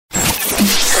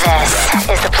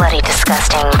is the Bloody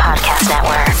Disgusting Podcast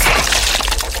Network.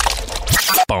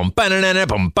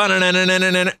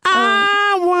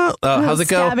 How's it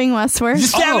go? Stabbing Westward.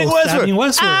 Stabbing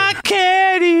Westward. I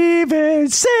can't even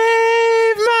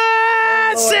save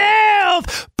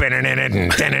myself.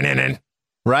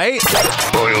 Right?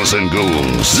 Boils and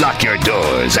ghouls, lock your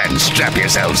doors and strap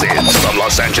yourselves in. From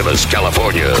Los Angeles,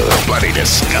 California, Bloody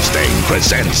Disgusting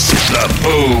presents the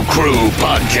Boo Crew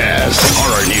Podcast.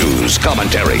 Horror news,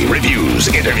 commentary, reviews,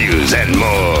 interviews, and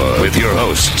more. With your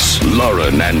hosts,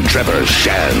 Lauren and Trevor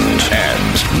Shand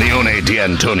and Leone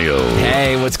D'Antonio.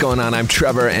 Hey, what's going on? I'm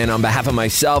Trevor, and on behalf of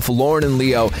myself, Lauren, and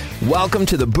Leo, welcome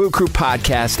to the Boo Crew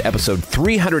Podcast, episode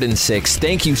 306.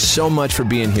 Thank you so much for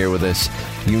being here with us.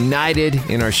 United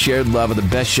in our shared love of the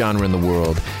best genre in the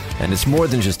world. And it's more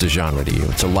than just a genre to you.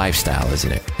 It's a lifestyle,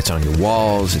 isn't it? It's on your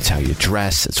walls. It's how you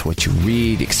dress. It's what you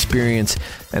read, experience,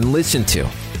 and listen to.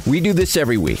 We do this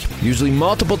every week, usually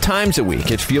multiple times a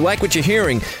week. If you like what you're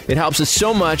hearing, it helps us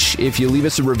so much if you leave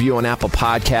us a review on Apple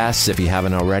Podcasts, if you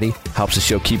haven't already. Helps the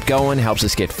show keep going, helps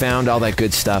us get found, all that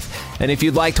good stuff. And if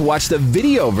you'd like to watch the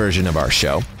video version of our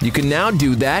show, you can now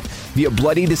do that via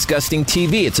Bloody Disgusting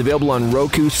TV. It's available on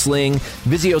Roku, Sling,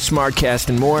 Vizio Smartcast,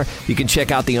 and more. You can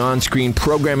check out the on-screen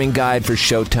programming guide for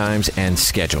show times and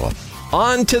schedule.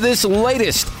 On to this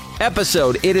latest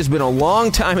episode. It has been a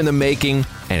long time in the making,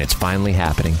 and it's finally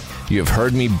happening. You have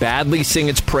heard me badly sing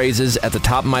its praises at the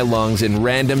top of my lungs in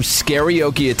random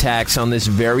karaoke attacks on this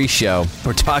very show.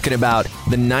 We're talking about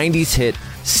the 90s hit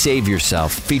Save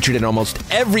Yourself, featured in almost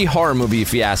every horror movie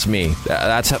if you ask me.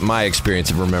 That's my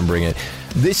experience of remembering it.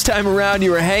 This time around,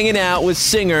 you were hanging out with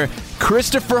singer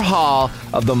Christopher Hall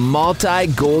of the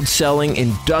multi-gold-selling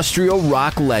industrial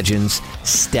rock legends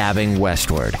Stabbing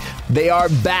Westward. They are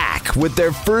back with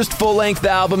their first full-length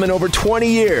album in over 20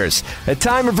 years. At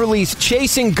time of release,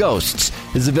 Chasing Ghosts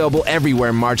is available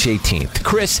everywhere March 18th.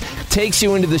 Chris takes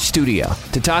you into the studio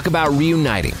to talk about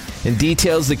reuniting and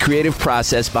details the creative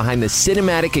process behind the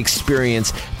cinematic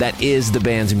experience that is the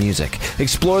band's music.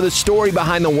 Explore the story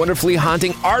behind the wonderfully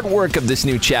haunting artwork of this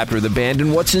new chapter of the band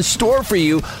and what's in store for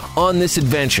you on this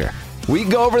adventure. We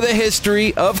go over the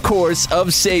history, of course,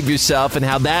 of Save Yourself and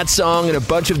how that song and a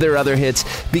bunch of their other hits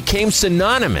became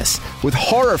synonymous with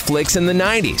horror flicks in the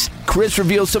 90s. Chris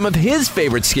reveals some of his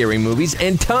favorite scary movies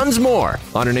and tons more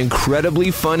on an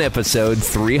incredibly fun episode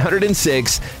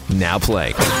 306, now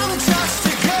playing.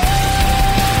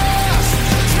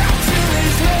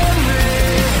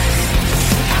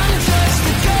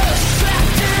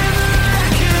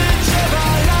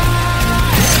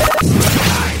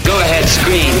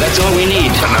 Scream. That's all we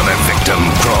need. Another victim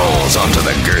crawls onto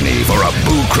the gurney for a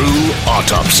Boo Crew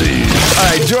autopsy. All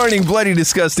right, joining Bloody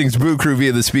Disgusting's Boo Crew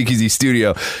via the Speakeasy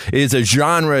Studio is a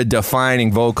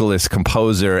genre-defining vocalist,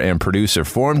 composer, and producer.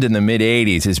 Formed in the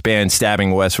mid-'80s, his band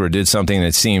Stabbing Westward did something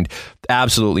that seemed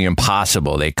absolutely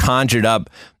impossible. They conjured up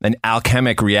an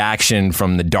alchemic reaction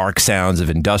from the dark sounds of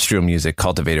industrial music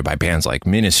cultivated by bands like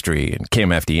Ministry and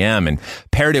KMFDM and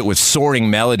paired it with soaring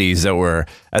melodies that were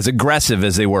as aggressive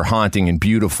as they were haunting and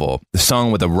beautiful. The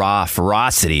song with a raw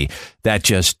ferocity that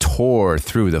just tore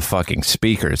through the fucking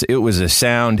speakers. It was a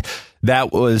sound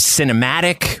that was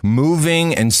cinematic,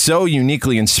 moving, and so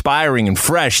uniquely inspiring and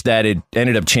fresh that it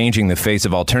ended up changing the face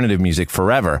of alternative music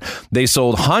forever. They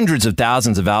sold hundreds of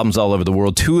thousands of albums all over the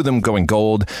world, 2 of them going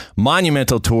gold,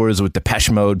 monumental tours with Depeche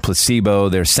Mode, Placebo.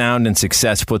 Their sound and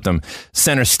success put them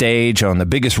center stage on the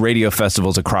biggest radio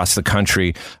festivals across the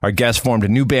country. Our guest formed a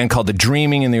new band called The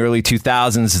Dreaming in the early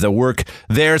 2000s. The work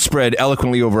there spread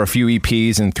eloquently over a few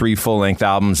EPs and 3 full-length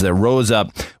albums that rose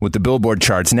up with the Billboard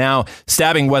charts. Now,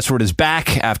 Stabbing Westward is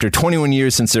back after 21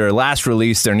 years since their last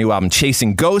release. Their new album,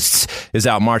 Chasing Ghosts, is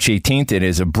out March 18th. It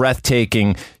is a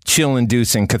breathtaking,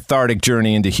 chill-inducing, cathartic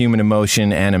journey into human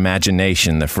emotion and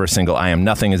imagination. The first single, I Am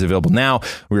Nothing, is available now.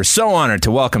 We're so honored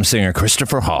to welcome singer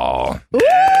Christopher Hall.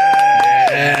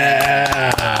 Yeah.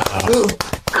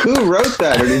 Who wrote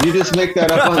that, or did you just make that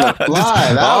up on the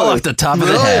fly? That all off the top of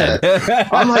the head.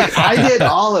 I'm like, I did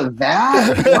all of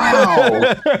that?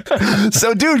 Wow.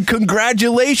 So, dude,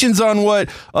 congratulations on what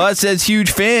us as huge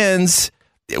fans,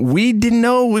 we didn't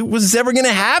know it was ever going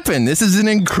to happen. This is an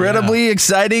incredibly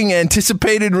exciting,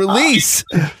 anticipated release.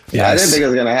 Yeah, I didn't think it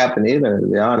was going to happen either, to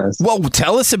be honest. Well,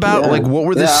 tell us about, what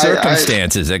were the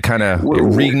circumstances that kind of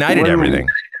reignited everything?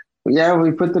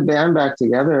 We put the band back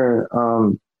together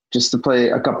just to play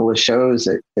a couple of shows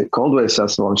at Cold Wave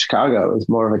Festival in Chicago. It was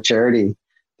more of a charity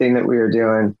thing that we were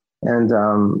doing. And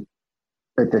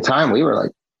at the time, we were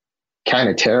like kind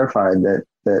of terrified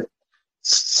that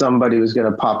somebody was going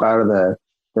to pop out of the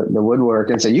woodwork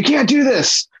and say, "You can't do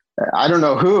this." I don't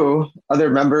know who, other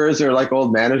members or like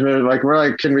old management, like, we're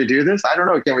like, can we do this? I don't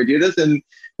know. Can we do this? And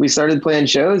we started playing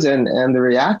shows, and the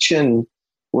reaction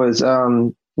was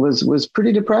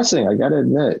pretty depressing. I got to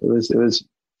admit, it was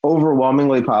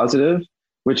overwhelmingly positive,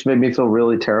 which made me feel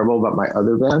really terrible about my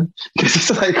other band. Because it's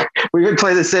like, we would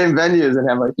play the same venues and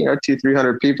have like,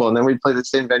 200-300 people. And then we'd play the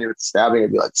same venue with Stabbing.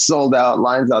 It'd be like sold out,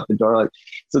 lines out the door. Like,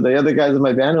 so the other guys in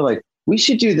my band are like, we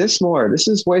should do this more. This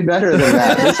is way better than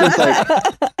that. This is like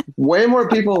way more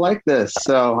people like this.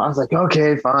 So I was like,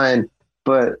 okay, fine.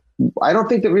 But I don't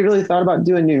think that we really thought about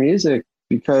doing new music,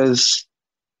 because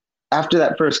after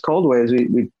that first Cold Waves,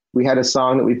 we had a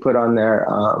song that we put on there,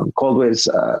 Cold Waves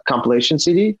compilation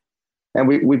CD. And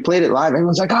we played it live.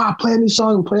 Everyone's like, play a new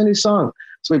song, play a new song.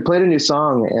 So we played a new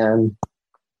song, and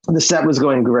the set was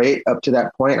going great up to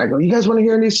that point. I go, you guys want to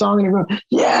hear a new song? And everyone,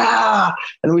 yeah.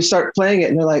 And we start playing it,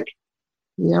 and they're like,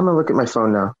 yeah, I'm going to look at my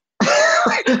phone now.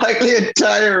 Like the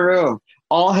entire room,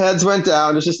 all heads went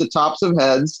down. It's just the tops of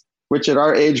heads, which at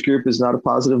our age group is not a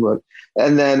positive look.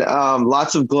 And then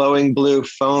lots of glowing blue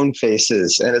phone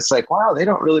faces. And it's like, wow, they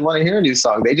don't really want to hear a new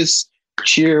song. They just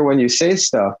cheer when you say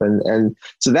stuff. And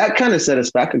so that kind of set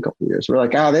us back a couple of years. We're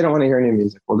like, they don't want to hear new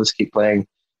music. We'll just keep playing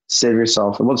Save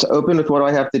Yourself. And we'll just open with What Do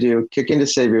I Have to Do, kick into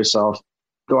Save Yourself,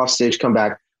 go off stage, come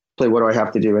back, play What Do I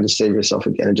Have to Do, and just Save Yourself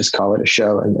again, and just call it a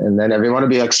show. And then everyone will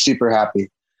be like super happy.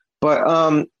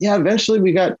 But eventually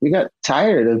we got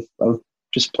tired of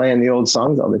just playing the old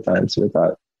songs all the time. So we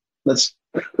thought, let's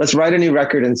write a new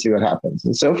record and see what happens.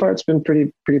 And so far it's been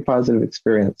pretty positive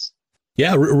experience.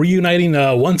 Yeah, reuniting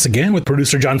once again with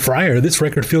producer John Fryer. This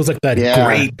record feels like that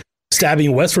great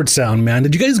Stabbing Westward sound, man.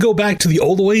 Did you guys go back to the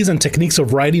old ways and techniques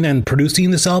of writing and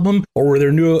producing this album, or was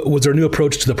there a new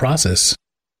approach to the process?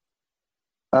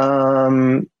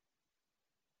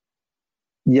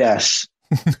 Yes.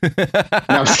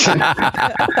 No,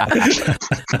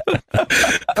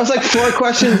 that was like 4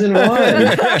 questions in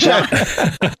one.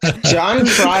 John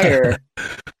Fryer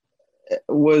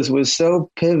was so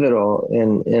pivotal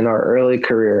in our early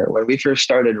career. When we first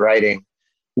started writing,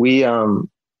 we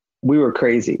were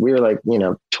crazy. We were like,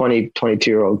 20,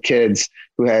 22-year-old kids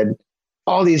who had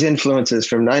all these influences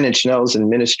from Nine Inch Nails and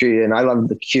Ministry, and I loved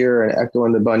The Cure and Echo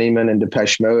and the Bunnymen and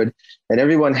Depeche Mode, and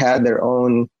everyone had their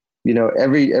own.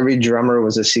 Every drummer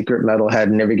was a secret metalhead,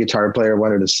 and every guitar player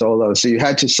wanted a solo. So you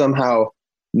had to somehow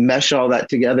mesh all that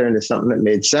together into something that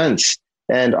made sense.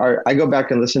 And I go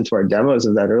back and listen to our demos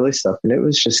of that early stuff, and it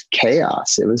was just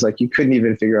chaos. It was like you couldn't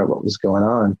even figure out what was going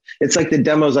on. It's like the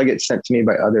demos I get sent to me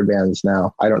by other bands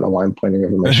now. I don't know why I'm pointing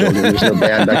over my shoulder. There's no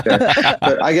band back there,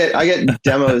 but I get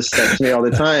demos sent to me all the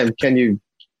time. Can you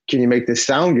make this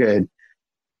sound good?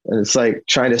 And it's like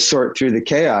trying to sort through the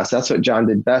chaos. That's what John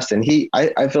did best. And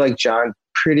I feel like John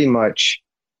pretty much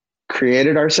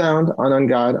created our sound on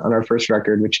God on our first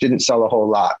record, which didn't sell a whole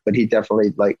lot, but he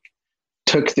definitely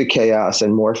took the chaos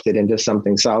and morphed it into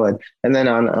something solid. And then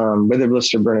on Wither,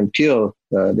 Blister, Burn and Peel,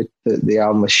 the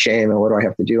album with Shame and What Do I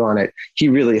Have to Do on it, he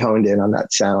really honed in on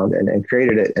that sound and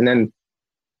created it. And then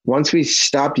once we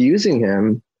stopped using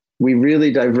him, we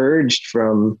really diverged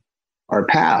from our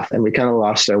path, and we kind of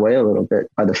lost our way a little bit.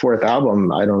 By the 4th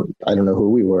album, I don't know who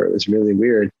we were. It was really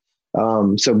weird.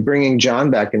 So bringing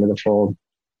John back into the fold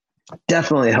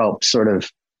definitely helped sort of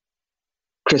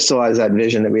crystallize that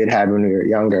vision that we had when we were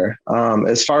younger.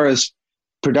 As far as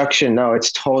production, no,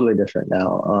 it's totally different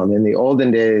now. In the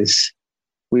olden days,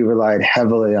 we relied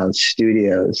heavily on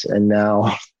studios, and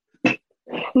now I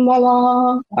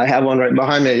have one right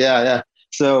behind me. Yeah.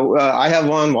 So I have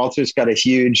one. Walter's got a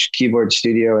huge keyboard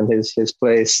studio in his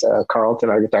place. Carlton,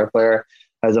 our guitar player,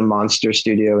 has a monster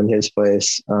studio in his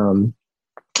place.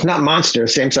 Not monster,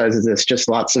 same size as this, just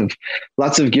lots of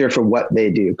gear for what they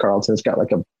do. Carlton's got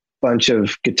like a bunch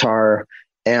of guitar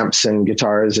amps and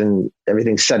guitars and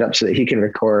everything set up so that he can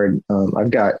record.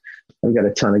 I've got a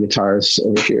ton of guitars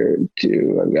over here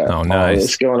too. I've got all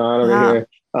this going on over here.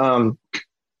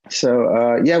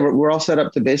 So we're all set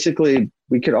up to basically,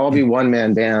 we could all be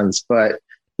one-man bands, but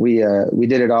we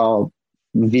did it all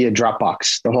via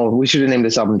Dropbox. We should have named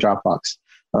this album Dropbox,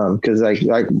 because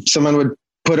like someone would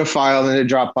put a file in a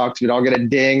Dropbox, we'd all get a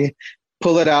ding,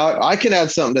 pull it out. I can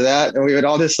add something to that, and we would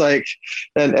all just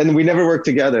and we never worked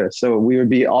together. So we would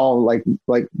be all like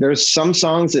there's some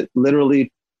songs that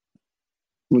literally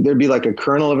there'd be like a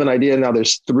kernel of an idea. Now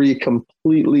there's 3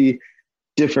 completely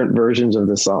different versions of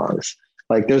the songs.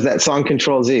 Like there's that song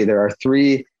Control Z. There are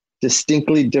 3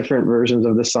 distinctly different versions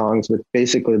of the songs with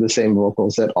basically the same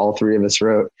vocals that all 3 of us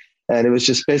wrote. And it was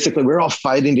just basically, we're all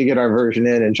fighting to get our version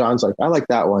in. And John's like, I like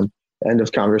that one. End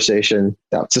of conversation.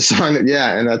 That's a song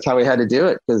and that's how we had to do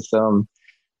it. Because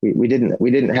we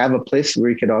didn't have a place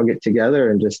where we could all get together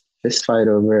and just fist fight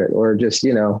over it or just,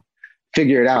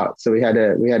 figure it out. So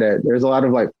there's a lot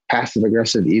of like passive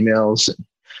aggressive emails,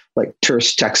 like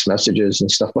terse text messages and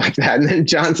stuff like that. And then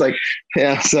John's like,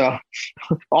 yeah, so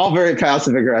all very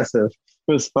passive aggressive.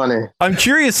 It was funny. I'm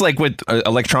curious, like with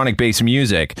electronic based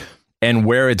music and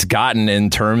where it's gotten in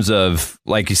terms of,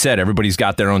 like you said, everybody's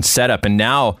got their own setup. And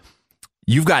now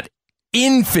you've got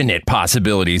infinite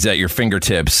possibilities at your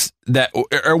fingertips that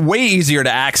are way easier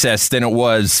to access than it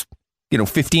was,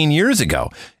 15 years ago.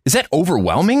 Is that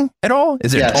overwhelming at all?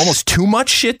 Is there almost too much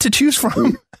shit to choose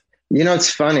from? It's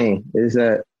funny is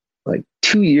that like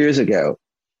 2 years ago,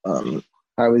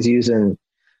 I was using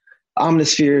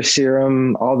Omnisphere,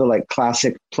 Serum, all the like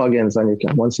classic plugins on your,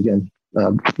 once again,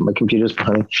 my computer's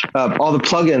behind me, all the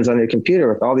plugins on your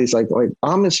computer with all these like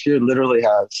Omnisphere literally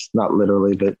has, not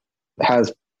literally, but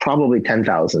has probably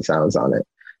 10,000 sounds on it.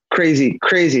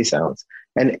 Crazy sounds.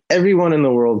 And everyone in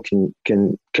the world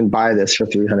can buy this for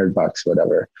 $300,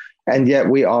 whatever. And yet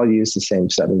we all use the same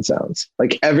 7 sounds.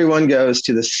 Like everyone goes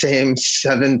to the same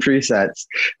 7 presets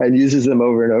and uses them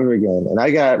over and over again. And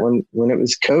I got, when it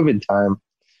was COVID time,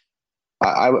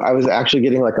 I was actually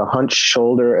getting like a hunched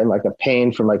shoulder and like a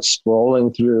pain from like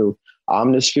scrolling through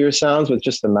Omnisphere sounds with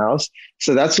just the mouse.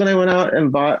 So that's when I went out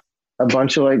and bought a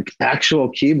bunch of like actual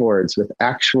keyboards with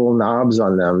actual knobs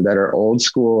on them that are old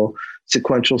school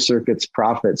sequential circuits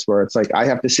profits, where it's like I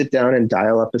have to sit down and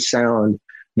dial up a sound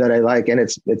that I like, and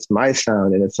it's my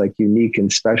sound and it's like unique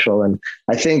and special. And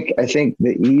I think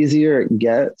the easier it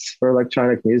gets for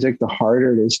electronic music, the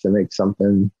harder it is to make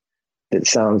something that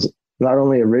sounds not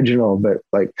only original but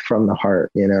like from the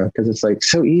heart, because it's like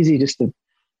so easy just to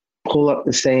pull up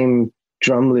the same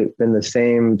drum loop and the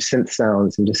same synth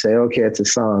sounds and just say, okay, it's a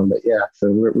song. But yeah, so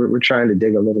we're trying to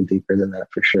dig a little deeper than that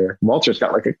for sure. Walter's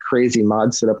got like a crazy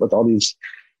mod set up with all these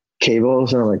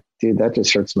cables, and I'm like, dude, that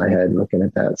just hurts my head looking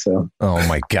at that. So, oh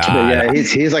my God. But yeah,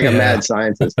 he's like a mad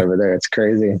scientist over there. It's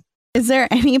crazy. Is there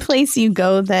any place you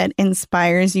go that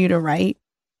inspires you to write?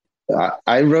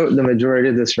 I wrote the majority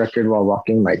of this record while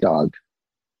walking my dog.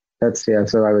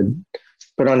 So I would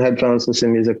put on headphones, listen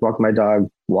to music, walk my dog,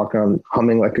 walk on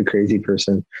humming like a crazy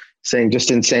person, saying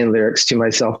just insane lyrics to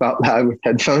myself out loud with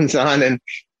headphones on, and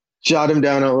jot them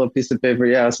down on a little piece of paper.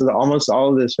 Yeah. So almost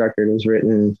all of this record was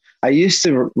written. I used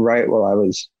to write while I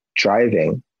was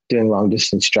driving, doing long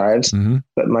distance drives,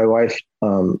 but my wife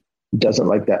doesn't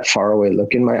like that far away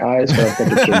look in my eyes. But I've got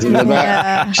the kids in the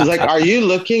back. She's like, are you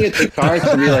looking at the car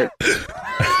to be like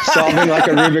solving like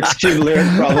a Rubik's Cube lyric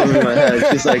problem in my head?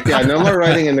 She's like, yeah, no more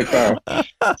writing in the car.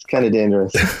 It's kind of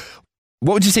dangerous.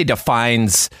 What would you say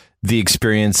defines the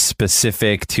experience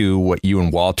specific to what you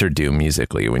and Walter do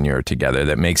musically when you're together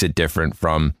that makes it different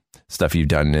from stuff you've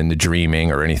done in the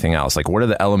Dreaming or anything else? Like, what are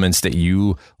the elements that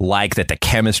you like that the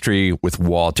chemistry with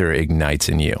Walter ignites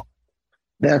in you?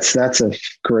 That's a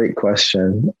great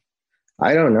question.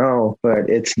 I don't know, but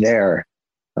it's there.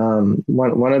 One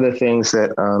of the things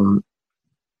that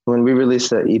when we released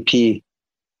the EP,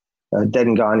 Dead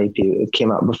and Gone EP, it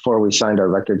came out before we signed our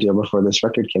record deal, before this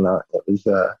record came out. It was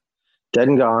Dead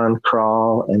and Gone,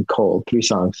 Crawl, and Cold, 3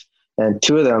 songs. And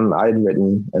 2 of them I'd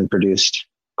written and produced,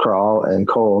 Crawl and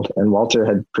Cold, and Walter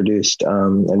had produced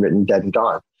and written Dead and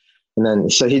Gone. And then,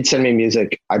 so he'd send me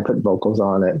music, I'd put vocals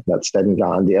on it, that's Dead and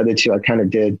Gone. The other 2, I kind of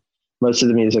did most of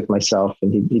the music myself,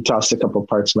 and he tossed a couple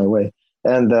parts my way.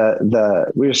 And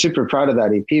we were super proud of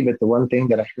that EP, but the one thing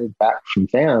that I heard back from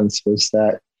fans was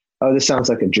that, oh, this sounds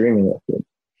like a Dreaming record.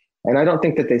 And I don't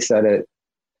think that they said it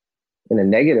in a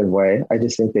negative way. I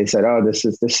just think they said, oh, this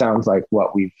sounds like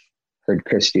what we've heard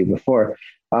Chris do before.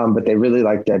 But they really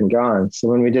liked Dead and Gone. So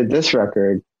when we did this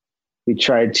record, we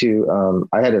tried to,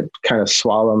 I had to kind of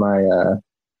swallow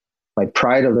my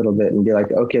pride a little bit and be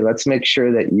like, okay, let's make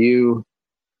sure that you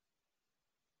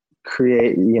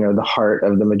create, the heart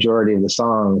of the majority of the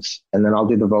songs. And then I'll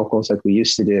do the vocals like we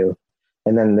used to do.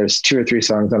 And then there's 2 or 3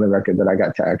 songs on the record that I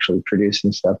got to actually produce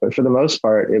and stuff. But for the most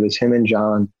part, it was him and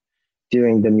John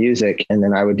doing the music, and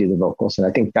then I would do the vocals. And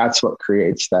I think that's what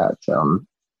creates that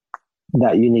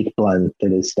unique blend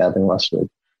that is Stabbing Westward.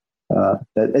 That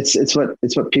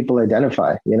it's what people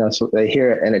identify, so they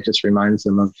hear it and it just reminds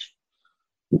them of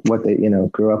what they,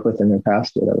 grew up with in their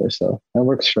past or whatever. So that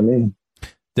works for me.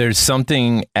 There's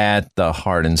something at the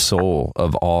heart and soul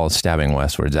of all Stabbing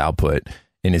Westward's output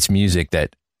in its music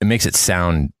that it makes it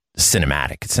sound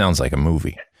cinematic. It sounds like a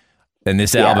movie. And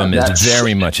this album is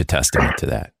very much a testament to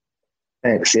that.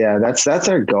 Thanks. Yeah, that's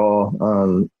our goal.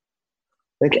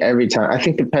 I think every time, I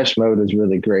think Depeche Mode is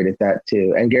really great at that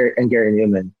too. And Gary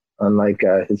Newman, unlike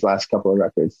his last couple of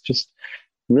records, just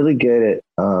really good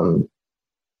at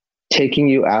taking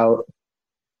you out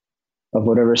of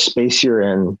whatever space you're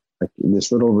in like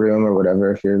this little room or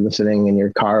whatever, if you're listening in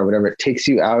your car or whatever, it takes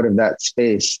you out of that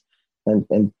space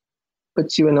and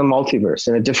puts you in a multiverse,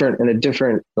 in a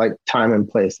different like time and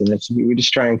place. And we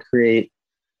just try and create,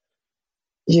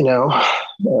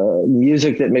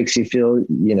 music that makes you feel,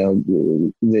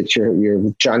 that you're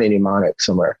with Johnny Mnemonic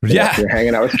somewhere. Yeah. You're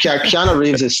hanging out with Keanu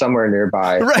Reeves is somewhere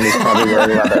nearby. Right. And he's probably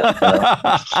wearing leather.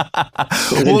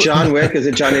 Is it John Wick? Is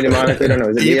it Johnny Mnemonic? I don't know.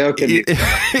 Is it Neo?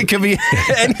 It could be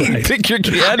any picture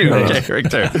Keanu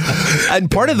character.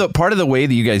 And part of the way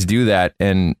that you guys do that,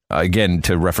 and again,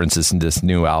 to reference this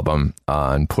new album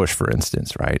on Push, for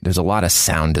instance, right? There's a lot of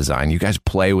sound design. You guys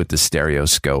play with the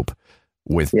stereoscope,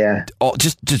 with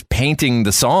just painting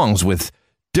the songs with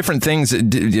different things,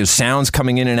 sounds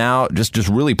coming in and out, just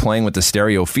really playing with the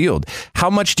stereo field. How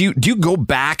much do you go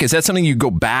back? Is that something you go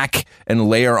back and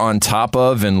layer on top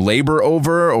of and labor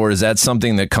over, or is that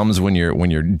something that comes when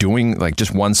you're doing like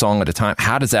just one song at a time?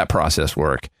 How does that process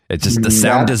work? It's just the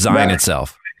sound design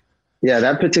itself. Yeah,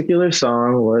 that particular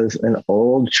song was an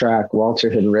old track Walter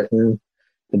had written.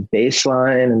 The bass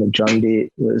line and the drum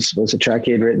beat was a track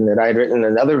he had written that I had written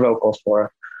another vocal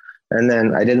for. And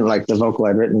then I didn't like the vocal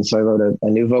I'd written, so I wrote a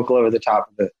new vocal over the top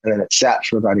of it. And then it sat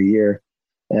for about a year.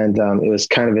 And it was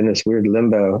kind of in this weird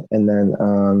limbo. And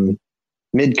then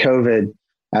mid-COVID,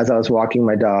 as I was walking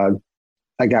my dog,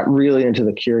 I got really into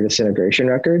the Cure Disintegration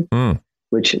record,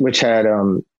 which had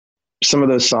some of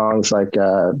those songs like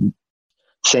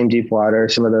Same Deep Water,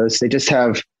 some of those, they just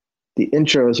have, the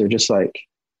intros are just like,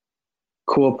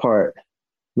 cool part,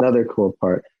 another cool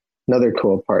part, another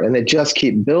cool part. And they just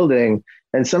keep building.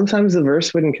 And sometimes the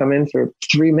verse wouldn't come in for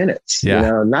 3 minutes,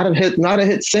 not a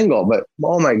hit single, but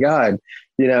oh my God,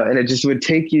 and it just would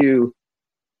take you,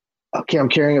 okay, I'm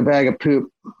carrying a bag of poop.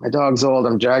 My dog's old.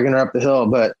 I'm dragging her up the hill,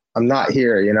 but I'm not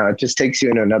here. It just takes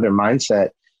you into another mindset.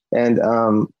 And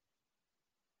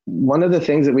one of the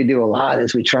things that we do a lot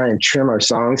is we try and trim our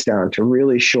songs down to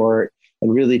really short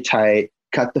and really tight,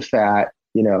 cut the fat.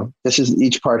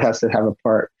 Each part has to have a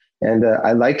part. And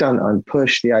I liked on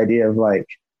Push the idea of like,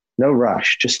 no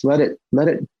rush, just let it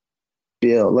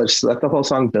build. Let's let the whole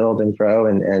song build and grow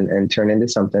and turn into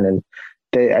something. And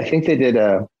I think they did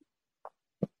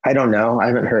I don't know, I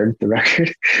haven't heard the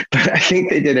record, but I think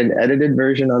they did an edited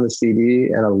version on the CD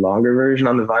and a longer version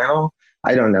on the vinyl.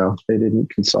 I don't know. They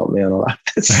didn't consult me on a lot of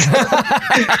this.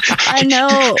 I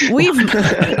know we've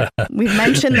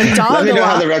mentioned the dog. Let me know a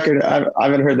lot. How the record. I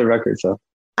haven't heard the record, so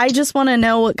I just want to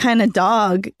know what kind of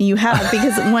dog you have,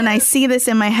 because when I see this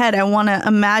in my head, I want to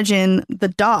imagine the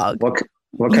dog. What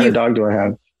kind of dog do I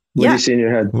have? What do you see in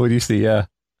your head? What do you see? Yeah,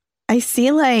 I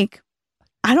see like,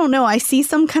 I don't know. I see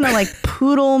some kind of like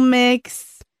poodle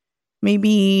mix,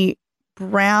 maybe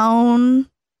brown.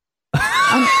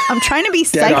 I'm trying to be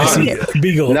psychic here.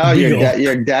 Beagle. No, Beagle.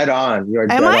 You're dead on. You're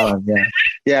dead on.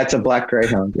 Yeah, it's a black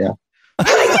greyhound. Yeah.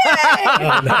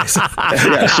 Oh, nice.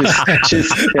 Yeah, she's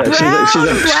black.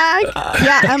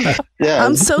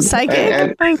 I'm so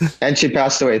psychic. And she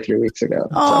passed away 3 weeks ago.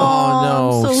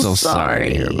 Oh, no, I'm so sorry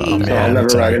to hear about that. So I'll never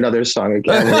write another song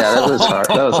again. Yeah, that was hard.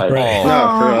 Right.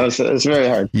 No, for real, it's very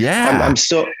hard. Yeah, I'm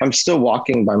still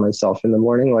walking by myself in the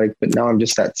morning, but now I'm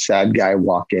just that sad guy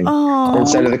walking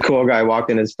instead of the cool guy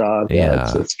walking his dog.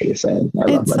 Yeah, it's pretty sad.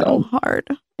 I love my dog. Hard.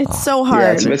 It's so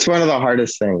hard. Yeah, it's one of the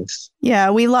hardest things.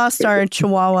 Yeah, we lost our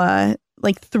Chihuahua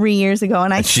like 3 years ago,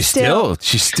 and she still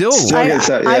I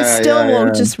still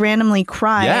will just randomly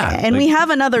cry. Yeah, and we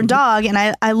have another dog, and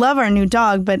I love our new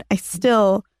dog, but I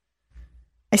still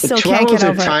can't get over it. Chihuahuas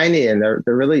are tiny, and they're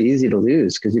really easy to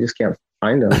lose because you just can't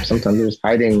find them. Sometimes they're just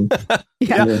hiding.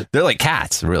 They're like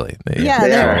cats, really.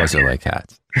 Chihuahuas are like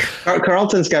cats.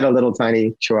 Carlton's got a little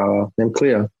tiny Chihuahua named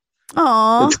Cleo.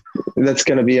 Aww. That's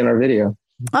going to be in our video.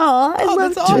 Oh, I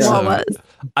love Chihuahuas.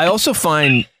 I also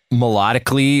find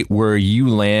melodically where you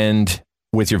land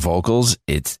with your vocals,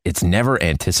 it's never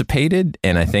anticipated,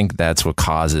 and I think that's what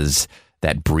causes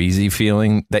that breezy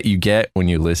feeling that you get when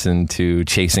you listen to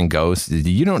Chasing Ghosts.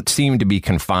 You don't seem to be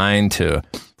confined to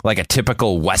like a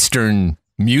typical Western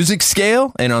music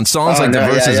scale, and on songs like the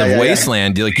verses of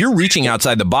Wasteland, you're reaching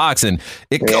outside the box, and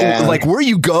like where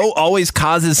you go always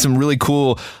causes some really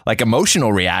cool like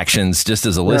emotional reactions just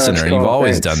as a listener. Cool. You've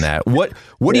always done that. What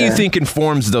do you think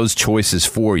informs those choices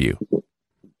for you?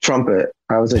 Trumpet.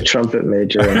 I was a trumpet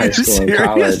major in high school and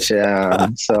college. Yeah.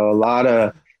 So a lot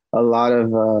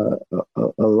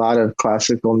of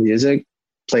classical music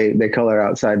they color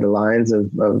outside the lines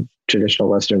of traditional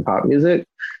Western pop music.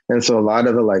 And so a lot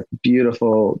of the like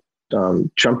beautiful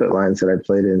trumpet lines that I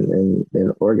played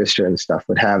in orchestra and stuff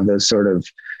would have those sort of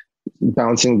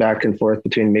bouncing back and forth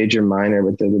between major minor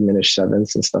with the diminished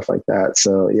sevenths and stuff like that.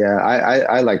 So yeah,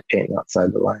 I like painting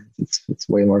outside the lines. It's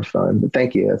way more fun. But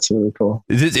thank you. That's really cool.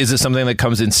 Is this something that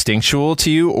comes instinctual to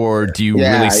you, or do you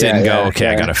really sit and go, okay,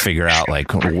 I got to figure out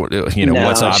like,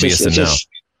 what's obvious to know?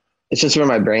 It's just where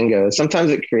my brain goes.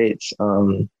 Sometimes it creates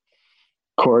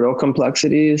chordal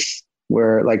complexities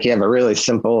where like you have a really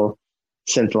simple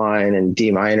synth line in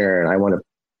D minor, and I want to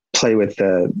play with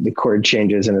the chord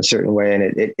changes in a certain way, and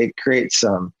it creates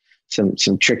some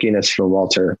trickiness for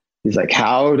Walter. He's like,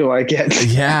 how do I get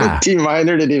D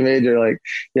minor to D major? Like,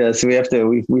 yeah, so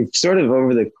we've sort of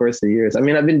over the course of years. I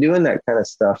mean, I've been doing that kind of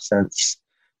stuff since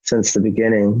the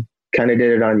beginning. Kind of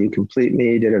did it on You Complete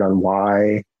Me, did it on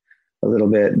Why a little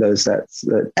bit. That's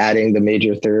adding the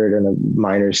major third and a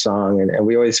minor song, and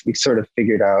we sort of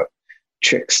figured out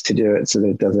tricks to do it so that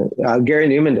it doesn't. Gary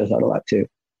Newman does that a lot too.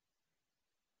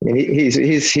 I mean,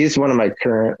 he's one of my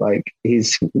current, like,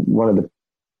 he's one of the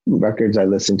records I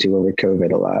listened to over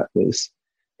COVID a lot was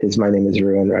his My Name Is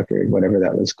Ruin record, whatever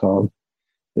that was called.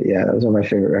 But yeah, that was one of my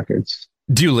favorite records.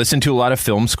 Do you listen to a lot of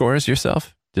film scores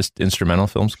yourself? Just instrumental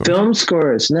film scores? Film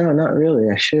scores? No, not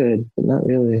really. I should, but not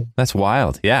really. That's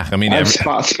wild. Yeah. I mean, I have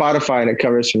Spotify, and it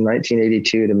covers from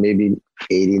 1982 to maybe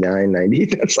 89, 90.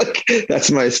 That's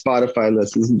my Spotify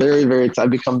list. It's very, very, I've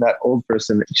become that old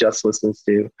person that just listens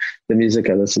to the music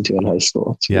I listened to in high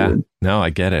school. It's weird. No, I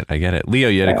get it. Leo,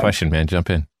 you had a question, man. Jump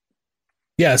in.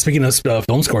 Yeah. Speaking of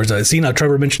film scores, I seen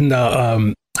Trevor mentioned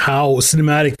how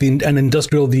cinematic and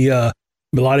industrial the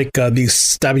melodic, the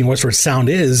Stabbing Westward sound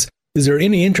is. Is there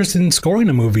any interest in scoring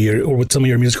a movie or with some of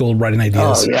your musical writing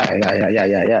ideas? Oh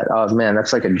yeah. Oh man,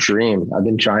 that's like a dream. I've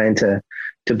been trying to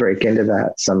break into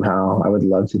that somehow. I would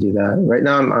love to do that. Right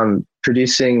now I'm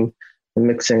producing and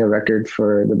mixing a record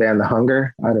for the band The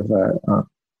Hunger out of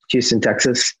Houston,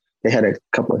 Texas. They had a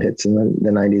couple of hits in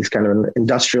the 90s, kind of an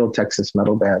industrial Texas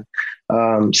metal band.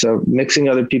 So mixing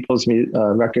other people's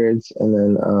records, and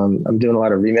then I'm doing a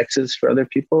lot of remixes for other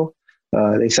people.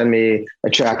 They send me a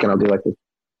track and I'll do like a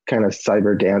kind of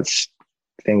cyber dance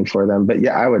thing for them. But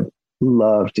yeah, I would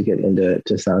love to get into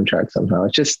soundtrack somehow.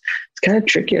 It's kind of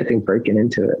tricky, I think, breaking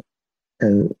into it.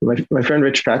 And my friend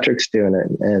Rich Patrick's doing it,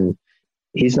 and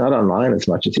he's not online as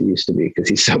much as he used to be because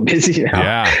he's so busy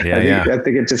now. I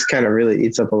think it just kind of really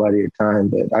eats up a lot of your time,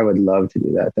 but I would love to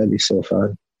do that. That'd be so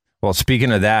fun. Well,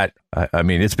 speaking of that, I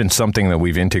mean, it's been something that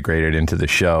we've integrated into the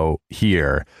show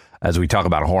here as we talk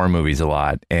about horror movies a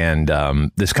lot. And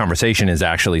this conversation is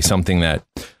actually something that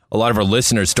a lot of our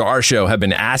listeners to our show have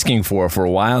been asking for a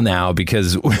while now,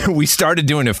 because we started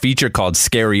doing a feature called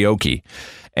Scarioke.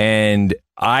 And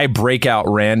I break out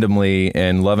randomly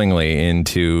and lovingly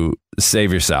into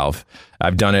Save Yourself.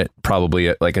 I've done it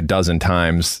probably like a dozen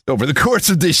times over the course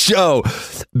of this show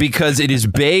because it is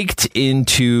baked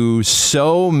into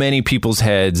so many people's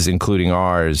heads, including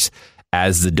ours,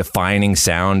 as the defining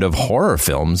sound of horror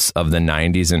films of the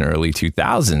 90s and early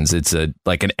 2000s. It's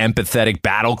like an empathetic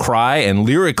battle cry, and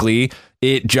lyrically,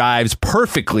 it jives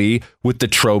perfectly with the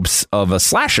tropes of a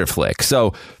slasher flick.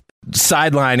 So,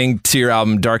 sidelining to your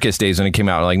album Darkest Days when it came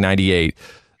out in like 98,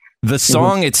 the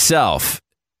song itself,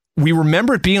 we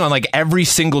remember it being on like every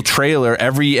single trailer,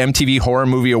 every MTV Horror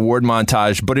Movie Award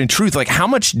montage. But in truth, like how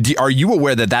much are you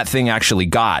aware that thing actually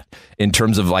got in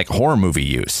terms of like horror movie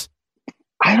use?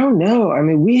 I don't know. I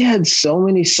mean, we had so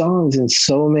many songs in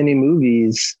so many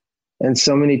movies and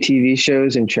so many TV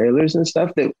shows and trailers and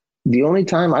stuff that the only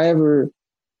time I ever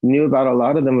knew about a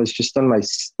lot of them was just on my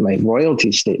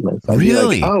royalty statements. I'd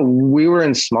really? Be like, oh, we were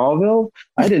in Smallville?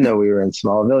 I didn't know we were in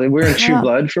Smallville. We were in True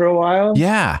Blood for a while.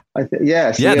 Yeah.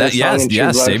 Yes.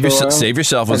 Save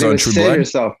Yourself was on True Blood. Save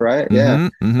Yourself, right?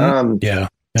 Mm-hmm. Yeah.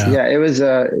 Yeah. It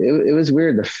was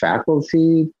weird. The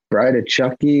Faculty, Bride of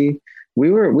Chucky. We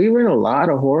were in a lot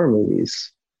of horror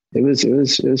movies. It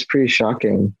was pretty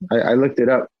shocking. I looked it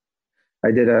up. I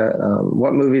did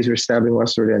what movies were Stabbing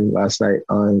Westward in last night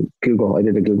on Google. I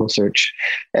did a Google search,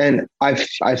 and I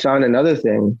found another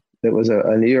thing that was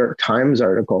a New York Times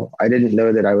article. I didn't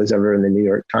know that I was ever in the New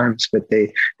York Times, but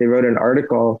they wrote an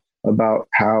article about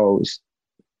how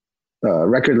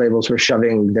record labels were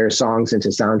shoving their songs into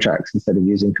soundtracks instead of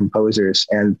using composers.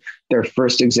 And their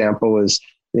first example was,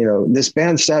 this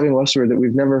band Stabbing Westward that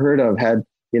we've never heard of had,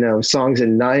 songs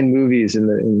in 9 movies in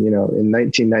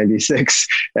 1996.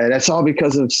 And that's all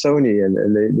because of Sony.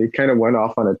 And they kind of went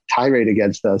off on a tirade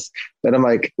against us. But I'm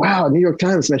like, wow, New York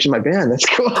Times mentioned my band. That's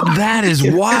cool. That is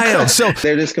wild. So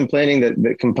they're just complaining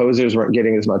that composers weren't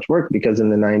getting as much work because in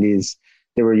the 90s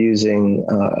they were using,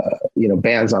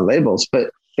 bands on labels.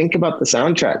 But think about the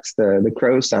soundtracks, the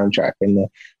Crow soundtrack and the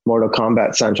Mortal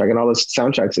Kombat soundtrack and all the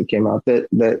soundtracks that came out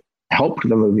that helped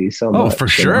the movie so much. Oh, for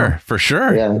sure. For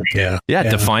sure. Yeah.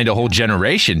 Defined a whole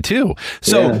generation too.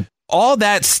 So all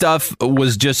that stuff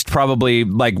was just probably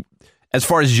like, as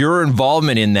far as your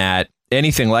involvement in that,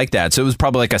 anything like that. So it was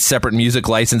probably like a separate music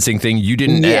licensing thing. You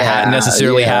didn't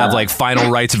necessarily have like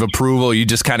final rights of approval. You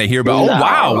just kind of hear about,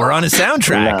 wow, we're on a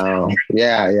soundtrack. No.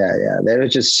 Yeah. That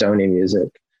was just Sony Music.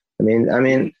 I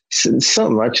mean, so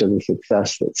much of the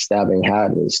success that Stabbing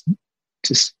had was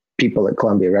just people at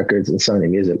Columbia Records and Sony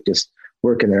Music just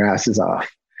working their asses off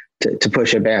to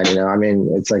push a band. I mean,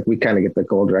 it's like we kind of get the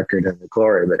gold record and the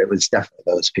glory, but it was definitely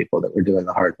those people that were doing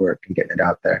the hard work and getting it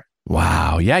out there.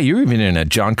 Wow. Yeah, you're even in a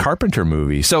John Carpenter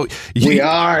movie. So we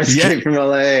are Escape from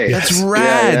LA. That's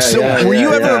rad. Were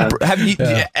you ever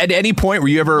at any point were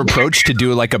you ever approached to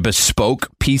do like a bespoke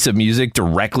piece of music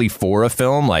directly for a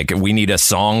film? Like we need a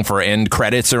song for end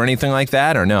credits or anything like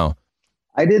that, or no?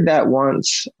 I did that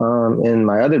once in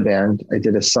my other band. I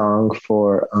did a song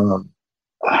for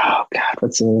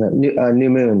what's the name? New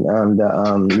Moon,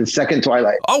 the Second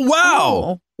Twilight. Oh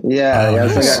wow. Yeah.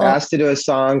 So I got asked to do a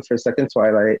song for Second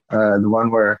Twilight, the one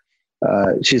where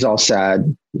she's all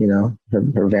sad,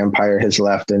 her vampire has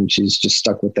left and she's just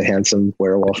stuck with the handsome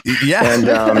werewolf. Yeah.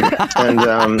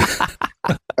 And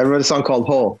I wrote a song called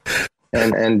Hole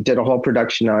and did a whole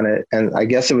production on it. And I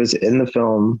guess it was in the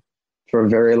film for a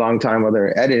very long time while they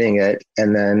were editing it.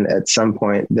 And then at some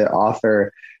point the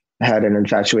author had an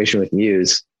infatuation with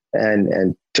Muse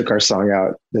and took our song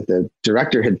out that the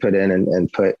director had put in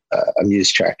and put a Muse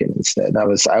track in instead. I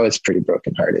was pretty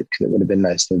brokenhearted because it would have been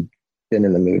nice to have been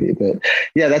in the movie. But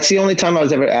yeah, that's the only time I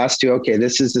was ever asked to, okay,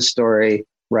 this is the story,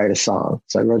 write a song.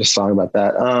 So I wrote a song about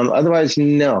that. Otherwise,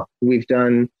 no, we've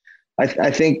done,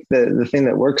 I think the thing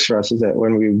that works for us is that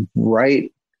when we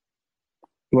write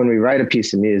a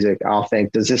piece of music, I'll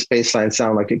think, does this bass line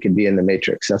sound like it could be in the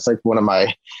Matrix? That's like one of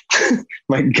my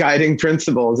my guiding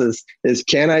principles is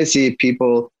can I see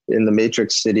people in the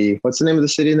Matrix city? What's the name of the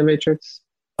city in the Matrix?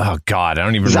 Oh God, I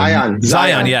don't even remember.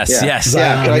 Zion. Yes.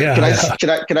 Zion,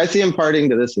 Can I see him partying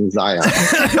to this in Zion?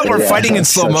 We're fighting in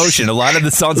slow motion. A lot of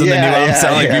the songs in the new album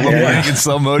sound like people fighting in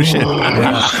slow motion.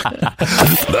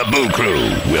 The Boo Crew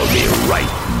will be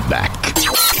right back.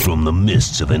 From the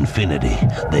mists of infinity,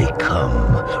 they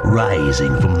come,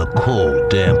 rising from the cold,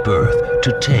 damp earth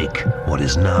to take what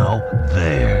is now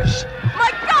theirs.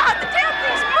 My God, the damn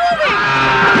thing's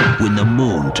moving! When the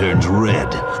moon turns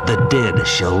red, the dead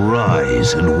shall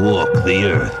rise and walk the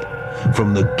earth.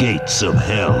 From the gates of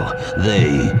hell,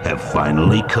 they have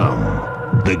finally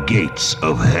come. The gates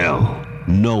of hell.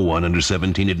 No one under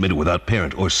 17 admitted without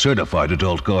parent or certified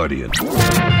adult guardian.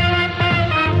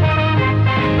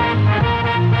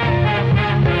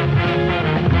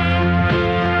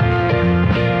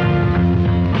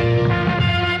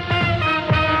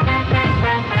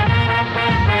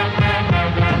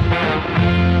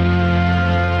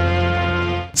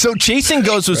 So Chasing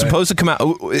Ghosts was supposed to come out.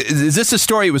 Is this a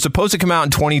story? It was supposed to come out in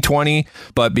 2020,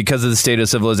 but because of the state of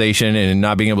civilization and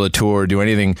not being able to tour or do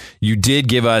anything, you did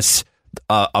give us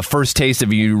a first taste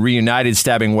of you reunited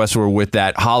Stabbing Westward with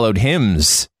that Hollowed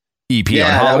Hymns EP on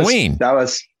Halloween. That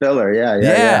was filler.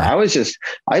 Yeah.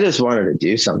 I just wanted to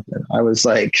do something. I was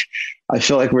like, I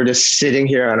feel like we're just sitting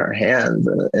here on our hands,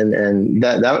 and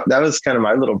that was kind of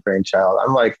my little brainchild.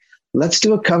 I'm like, let's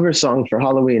do a cover song for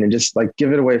Halloween and just like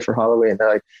give it away for Halloween.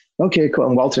 They're like, okay, cool.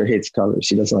 And Walter hates covers.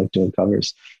 He doesn't like doing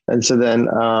covers. And so then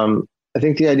I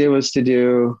think the idea was to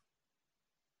do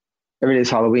Every Day's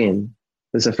Halloween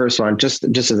as the first one, just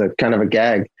as a kind of a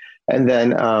gag. And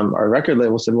then our record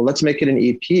label said, well, let's make it an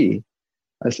EP.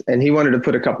 And he wanted to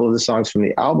put a couple of the songs from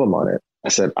the album on it. I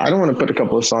said, I don't want to put a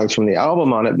couple of songs from the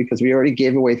album on it because we already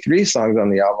gave away 3 songs on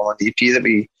the album on the EP that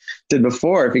we did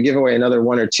before. If you give away another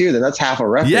 1 or 2, then that's half a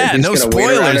record. Yeah, no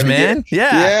spoilers, man.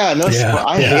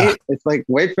 I hate it's like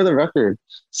wait for the record.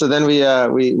 So then I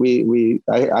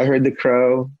heard The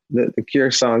Crow, the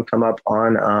Cure song come up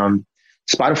on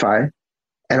Spotify,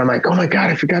 and I'm like, oh my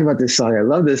God, I forgot about this song. I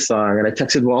love this song. And I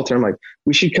texted Walter. I'm like,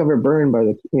 we should cover Burn by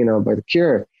the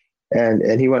Cure.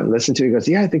 And he went and listened to it. He goes,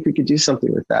 yeah, I think we could do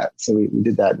something with that. So we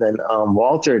did that. Then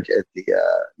Walter did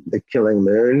the Killing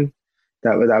Moon.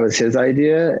 That was his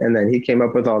idea. And then he came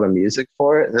up with all the music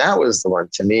for it. And that was the one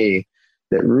to me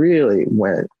that really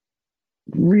went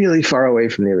really far away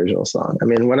from the original song. I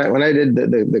mean, when I did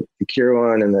the Cure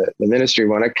one and the Ministry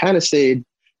one, I kind of stayed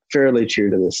fairly true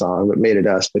to the song, but made it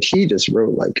us. But he just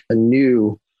wrote like a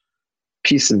new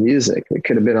piece of music that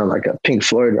could have been on like a Pink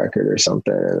Floyd record or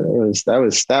something. And that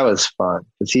was fun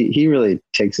because he really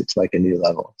takes it to like a new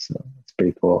level. So it's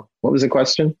pretty cool. What was the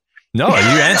question? No, you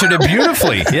answered it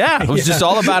beautifully. Yeah, it was just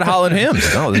all about Hollowed Hymns.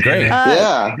 Oh, it was great.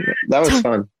 Yeah, that was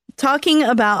fun. talking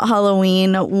about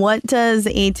Halloween, what does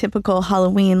a typical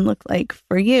Halloween look like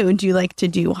for you? Do you like to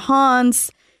do haunts?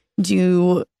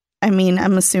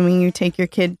 I'm assuming you take your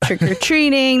kid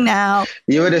trick-or-treating now.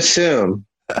 You would assume.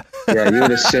 Yeah, you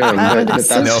would assume, but that's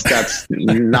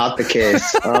not the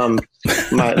case.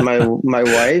 My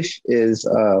wife is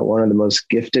one of the most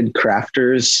gifted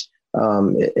crafters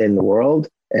in the world,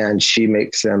 and she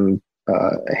makes them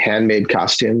handmade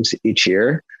costumes each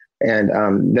year, and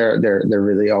they're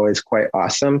really always quite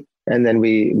awesome. And then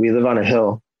we live on a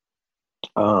hill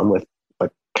with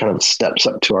like kind of steps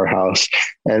up to our house,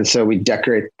 and so we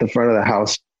decorate the front of the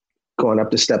house. Going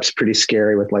up the steps pretty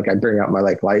scary with I bring out my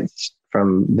lights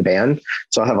from the band,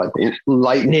 so I'll have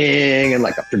lightning and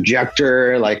a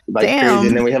projector like crazy.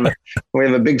 And then we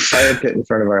have a big fire pit in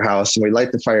front of our house, and we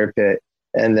light the fire pit,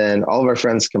 and then all of our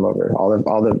friends come over, all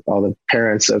the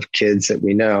parents of kids that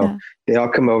we know, they all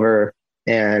come over,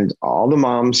 and all the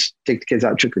moms take the kids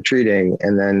out trick-or-treating,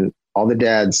 and then all the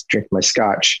dads drink my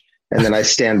scotch. And then I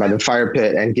stand by the fire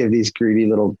pit and give these greedy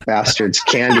little bastards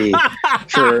candy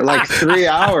for 3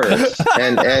 hours.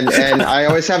 And I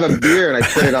always have a beer and I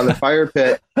put it on the fire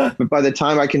pit. But by the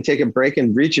time I can take a break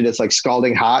and reach it, it's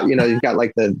scalding hot. You've got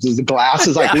the glass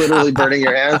is literally burning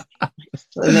your hands.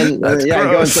 And then, I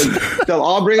go and they'll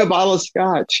all bring a bottle of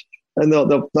scotch. And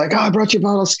they'll like, I brought you a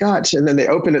bottle of scotch. And then they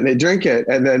open it and they drink it.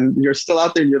 And then you're still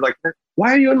out there and you're like,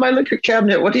 why are you in my liquor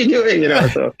cabinet? What are you doing?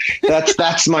 So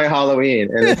that's my Halloween.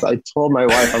 And I told my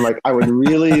wife, I'm like, I would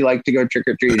really like to go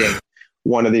trick-or-treating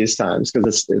one of these times,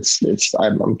 because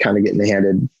I'm kind of getting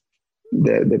handed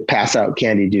the pass out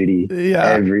candy duty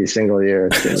every single year.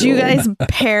 Do you guys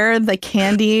pair the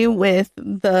candy with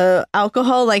the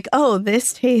alcohol?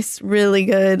 This tastes really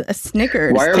good. A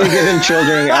Snickers. Why are we giving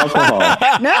children alcohol?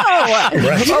 No.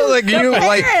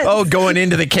 Right. Going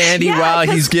into the candy while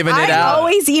he's giving it out. I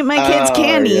always eat my kids'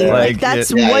 candy. Yeah.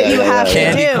 That's what you have to do.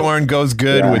 Candy corn goes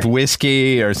good with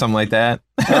whiskey or something like that.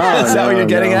 Is that what you're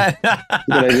getting at?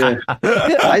 Good idea.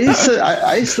 I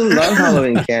used to love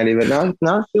Halloween candy, but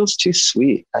now it feels too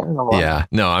sweet. I don't know why. Yeah,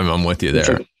 no, I'm with you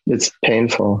there. It's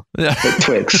painful.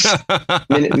 Twix,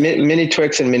 mini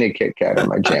Twix and mini Kit Kat are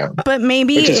my jam. But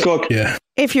maybe cool.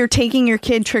 If you're taking your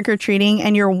kid trick or treating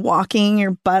and you're walking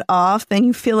your butt off, then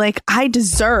you feel like I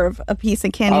deserve a piece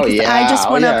of candy. I just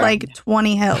went up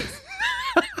 20 hills.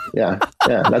 Yeah,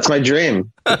 that's my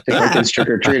dream. Take my kids trick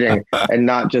or treating and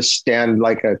not just stand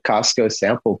like a Costco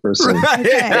sample person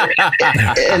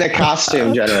in a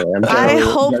costume. Generally, I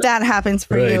hope that happens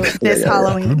for you this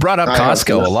Halloween. We brought up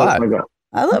Costco a lot.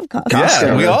 I love Costco.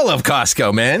 Yeah, we all love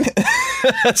Costco, man.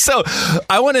 So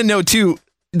I want to know too.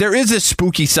 There is a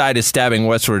spooky side of Stabbing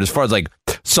Westward as far as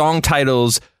song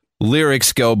titles,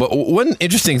 lyrics go. But one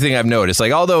interesting thing I've noticed,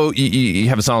 although you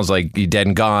have songs like "You Dead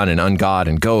and Gone" and "Ungod"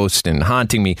 and "Ghost" and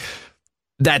 "Haunting Me,"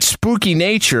 that spooky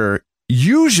nature,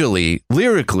 usually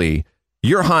lyrically,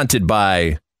 you're haunted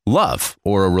by love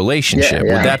or a relationship.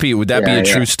 Yeah. Would that be a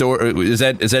true story? Is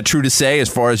that true to say as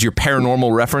far as your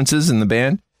paranormal references in the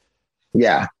band?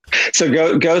 Yeah. So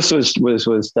Ghost was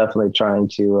definitely trying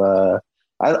to.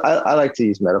 I like to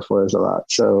use metaphors a lot.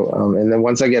 So and then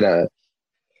once I get a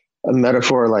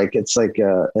metaphor, it's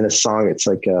in a song, it's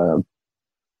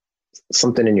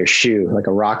something in your shoe, like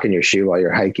a rock in your shoe while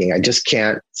you're hiking. I just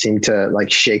can't seem to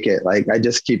shake it. I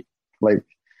just keep like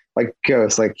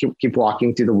ghosts, keep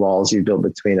walking through the walls you build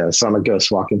between us. So I'm a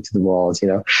ghost walking through the walls,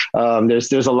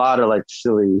 there's a lot of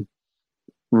silly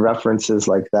references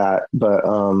like that, but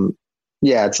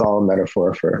it's all a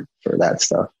metaphor for that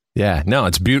stuff. Yeah, no,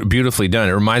 it's beautifully done.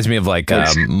 It reminds me of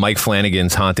Mike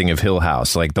Flanagan's Haunting of Hill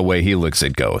House, the way he looks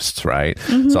at ghosts, right?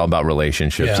 Mm-hmm. It's all about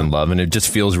relationships and love, and it just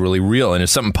feels really real. And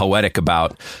there's something poetic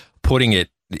about putting it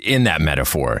in that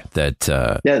metaphor. That's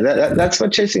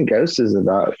what Chasing Ghosts is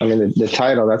about. I mean, the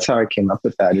title, that's how I came up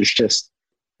with that. It's just,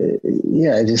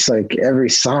 every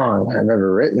song I've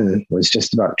ever written was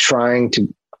just about trying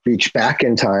to reach back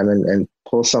in time and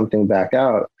pull something back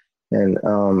out. And,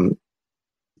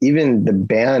 even the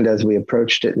band, as we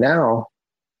approached it now,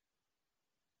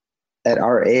 at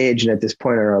our age and at this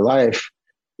point in our life,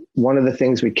 one of the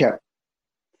things we kept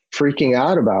freaking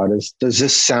out about is, does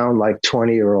this sound like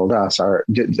 20-year-old us? Are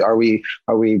we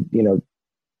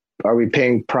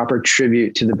paying proper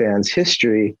tribute to the band's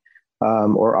history?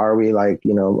 Or are we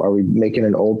are we making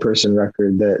an old person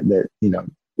record that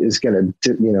is going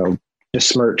to,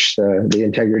 besmirch the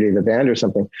integrity of the band or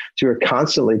something? So we're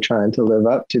constantly trying to live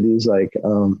up to these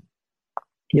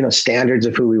standards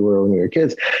of who we were when we were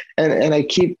kids. And I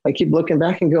keep looking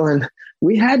back and going,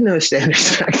 we had no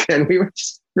standards back then. We were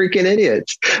just freaking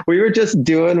idiots. We were just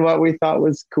doing what we thought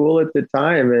was cool at the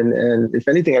time. And if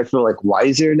anything, I feel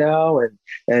wiser now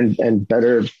and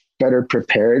better better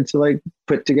prepared to like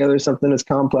put together something as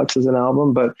complex as an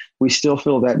album, but we still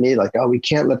feel that need, like, oh, we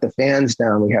can't let the fans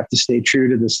down. We have to stay true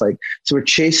to this. Like, so we're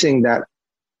chasing that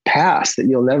past that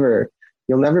you'll never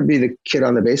be the kid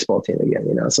on the baseball team again,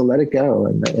 you know? So let it go.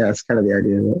 And yeah, that's kind of the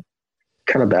idea of it.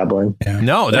 Kind of babbling. Yeah.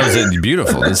 No, that was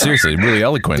beautiful. That's seriously really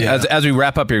eloquent. Yeah. As we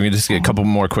wrap up here, we can just get a couple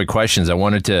more quick questions. I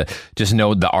wanted to just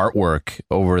know the artwork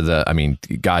over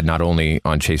God, not only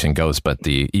on Chasing Ghosts, but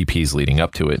the EPs leading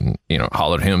up to it, and, you know,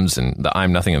 Hollowed Hymns and the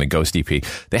I'm Nothing and the Ghost EP.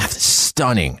 They have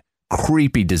stunning,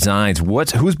 creepy designs.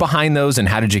 Who's behind those, and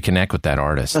how did you connect with that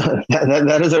artist?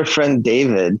 that is our friend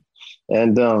David.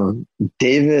 And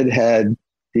David had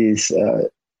these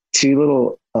two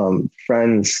little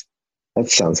friends. That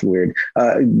sounds weird.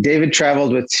 David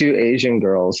traveled with two Asian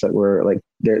girls that were like,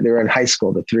 they were in high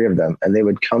school, the three of them, and they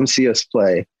would come see us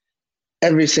play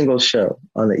every single show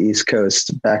on the East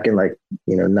Coast back in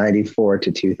 94 to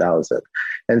 2000.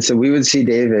 And so we would see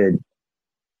David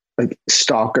like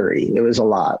stalkery. It was a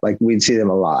lot. Like, we'd see them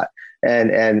a lot.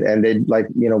 And they'd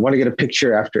want to get a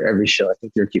picture after every show. I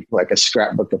think they're keeping like a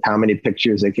scrapbook of how many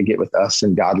pictures they could get with us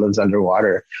and God Lives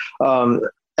Underwater.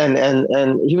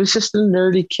 And he was just a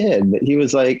nerdy kid, but he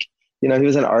was like, he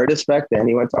was an artist back then.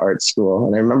 He went to art school,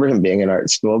 and I remember him being in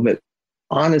art school, but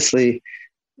honestly,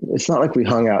 it's not like we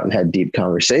hung out and had deep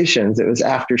conversations. It was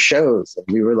after shows, and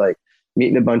we were like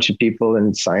meeting a bunch of people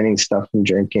and signing stuff and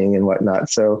drinking and whatnot.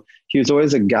 So he was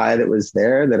always a guy that was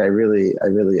there that I really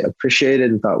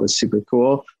appreciated and thought was super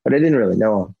cool, but I didn't really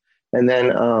know him. And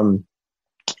then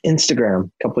Instagram,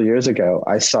 a couple of years ago,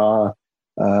 I saw,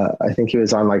 I think he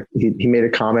was on he made a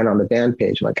comment on the band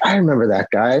page. I'm like, I remember that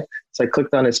guy. So I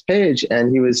clicked on his page,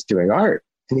 and he was doing art,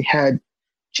 and he had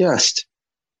just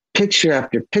picture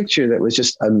after picture that was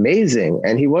just amazing.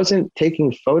 And he wasn't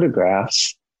taking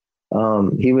photographs.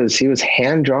 He was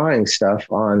hand drawing stuff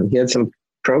he had some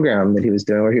program that he was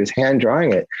doing where he was hand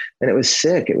drawing it, and it was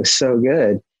sick. It was so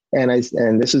good. And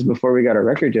this was before we got a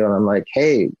record deal. And I'm like,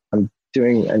 hey, I'm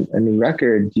doing a new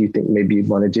record. Do you think maybe you'd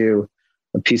want to do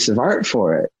a piece of art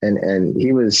for it? And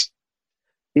he was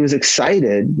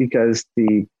excited because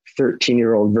the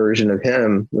 13-year-old version of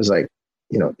him was like,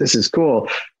 this is cool.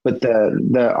 But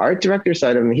the art director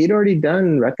side of him, he'd already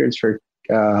done records for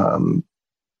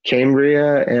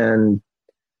Cambria, and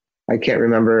I can't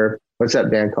remember, what's that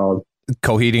band called?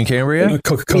 Coheed and Cambria? Yeah,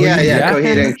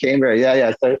 Coheed and Cambria.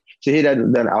 Yeah. So he'd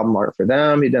done album art for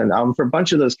them. He'd done an album for a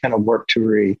bunch of those kind of Warped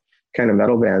Tour-y kind of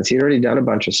metal bands. He'd already done a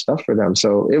bunch of stuff for them.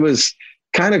 So it was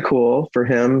kind of cool for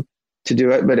him to do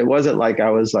it, but it wasn't like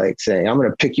I was like saying, I'm going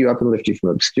to pick you up and lift you from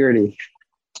obscurity.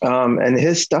 And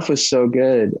his stuff was so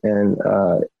good. And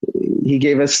he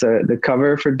gave us the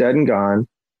cover for Dead and Gone,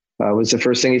 was the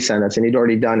first thing he sent us, and he'd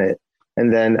already done it.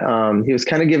 And then he was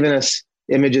kind of giving us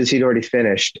images he'd already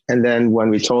finished. And then when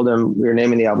we told him we were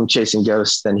naming the album Chasing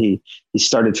Ghosts, then he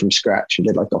started from scratch. He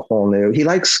did like a whole new, he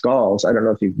likes skulls. I don't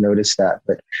know if you've noticed that,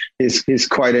 but he's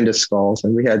quite into skulls.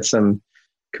 And we had some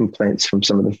complaints from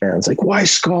some of the fans, like, why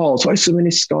skulls? Why so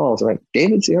many skulls? I'm like,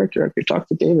 David's the art director. Talk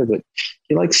to David, but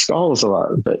he likes skulls a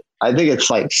lot. But I think it's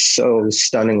like so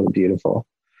stunningly beautiful.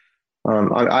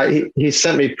 He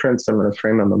sent me prints. I'm going to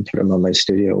frame them and put them on my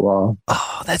studio wall.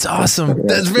 Oh, that's awesome.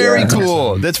 That's very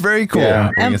cool. That's very cool. Yeah.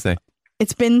 What are you gonna say?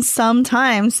 It's been some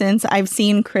time since I've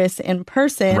seen Chris in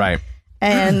person. Right.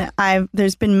 And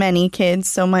there's been many kids,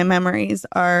 so my memories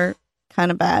are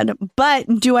kind of bad. But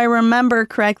do I remember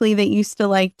correctly that you still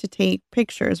like to take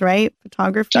pictures, right?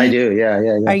 Photography? I do. Yeah.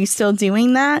 Are you still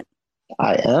doing that?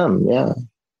 I am. Yeah.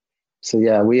 So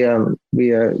yeah, we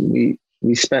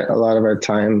spent a lot of our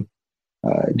time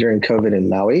during COVID in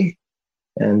Maui,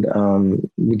 and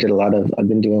I've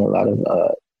been doing a lot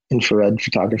of infrared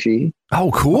photography.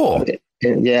 Oh, cool.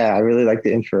 Yeah, I really like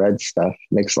the infrared stuff.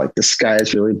 Makes like the sky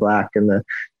is really black, and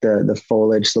the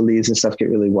foliage, the leaves and stuff get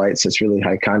really white. So it's really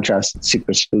high contrast. It's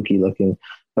super spooky looking.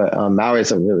 But Maui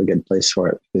is a really good place for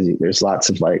it because there's lots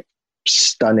of like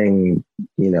stunning,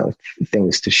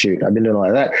 things to shoot. I've been doing a lot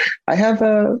of that. I have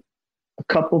a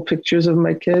couple pictures of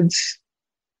my kids.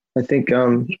 I think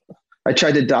I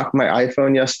tried to dock my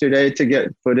iPhone yesterday to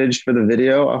get footage for the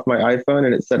video off my iPhone,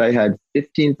 and it said I had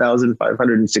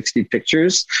 15,560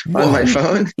 pictures on my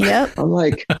phone. Yep. I'm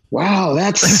like, wow,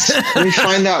 let me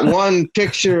find that one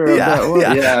picture of that one.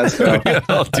 Yeah. So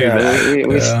I'll do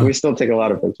that. We still take a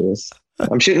lot of pictures.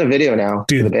 I'm shooting a video now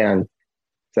for the band.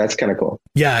 So that's kind of cool.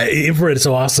 Yeah. Infrared is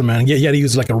so awesome, man. Yeah. You had to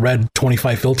use like a red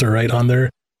 25 filter right on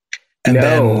there. And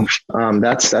no,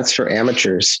 that's for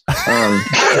amateurs. What?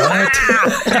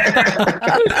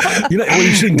 Were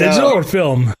you shooting digital or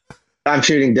film? I'm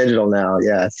shooting digital now.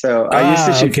 Yeah. So I used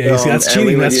to shoot film. So that's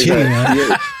cheating. That's cheating.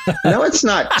 No, it's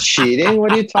not cheating.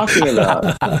 What are you talking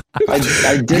about? I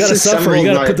you gotta suffer. You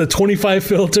gotta put the 25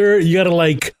 filter. You gotta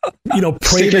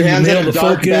pray that you nail the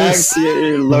focus.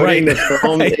 You're loading the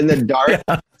film in the dark.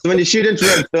 Yeah. So when you shoot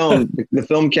infrared film, the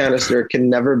film canister can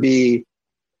never be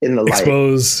in the light.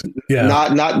 Exposed. Yeah.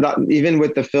 Not even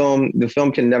with the film. The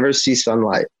film can never see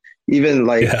sunlight. Even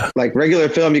like regular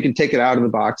film, you can take it out of the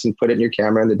box and put it in your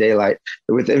camera in the daylight.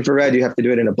 But with infrared, you have to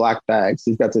do it in a black bag.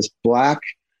 So you've got this black,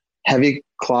 heavy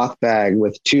cloth bag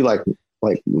with two like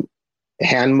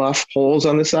hand muff holes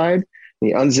on the side.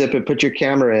 And you unzip it, put your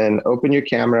camera in, open your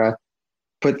camera,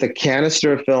 put the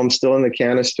canister of film still in the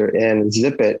canister in,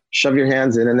 zip it, shove your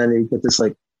hands in, and then you get this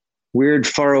like weird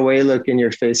far away look in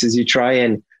your face as you try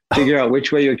and figure out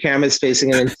which way your camera is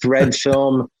facing, and then thread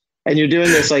film. And you're doing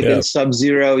this like in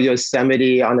Sub-Zero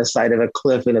Yosemite on the side of a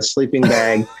cliff in a sleeping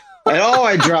bag. And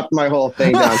I dropped my whole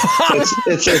thing down.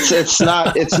 It's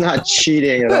not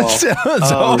cheating at all. That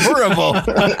sounds horrible.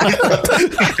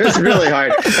 It's really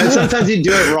hard. And sometimes you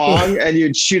do it wrong and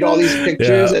you'd shoot all these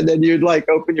pictures and then you'd like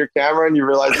open your camera and you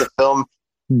realize the film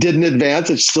didn't advance.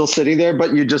 It's still sitting there,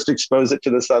 but you just expose it to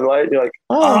the sunlight. You're like,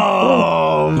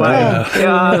 oh my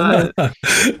God.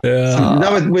 Yeah. So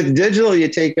now with digital, you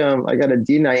take I got a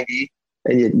D90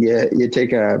 and you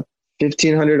take a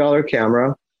 $1,500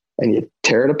 camera and you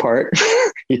tear it apart.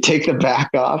 You take the back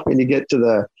off and you get to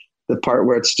the part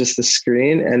where it's just the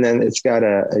screen, and then it's got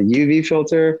a UV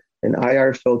filter, an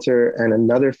IR filter, and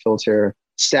another filter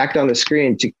stacked on the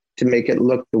screen to make it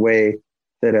look the way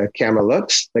that a camera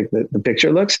looks, like the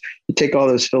picture looks. You take all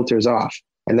those filters off,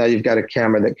 and now you've got a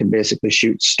camera that can basically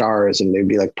shoot stars and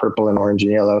maybe like purple and orange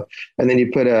and yellow. And then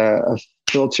you put a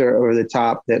filter over the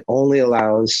top that only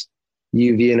allows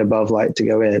UV and above light to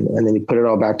go in, and then you put it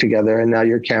all back together, and now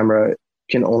your camera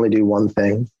can only do one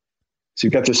thing. So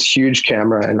you've got this huge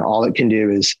camera, and all it can do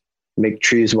is make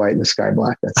trees white and the sky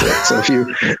black. That's it. So if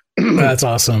you that's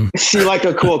awesome. See like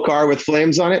a cool car with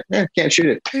flames on it, can't shoot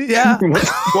it. Yeah.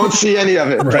 Won't see any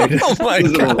of it. Right. Oh my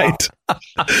God.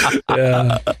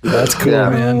 Yeah. That's cool,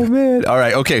 man. Oh, man. All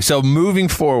right. Okay. So moving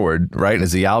forward, right,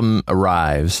 as the album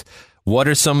arrives, what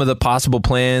are some of the possible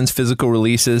plans, physical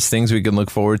releases, things we can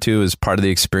look forward to as part of the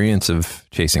experience of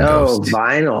Chasing Ghosts? Oh,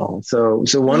 vinyl. So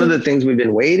one of the things we've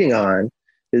been waiting on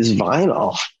is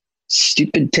vinyl.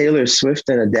 Stupid Taylor Swift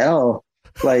and Adele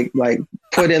like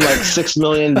put in like 6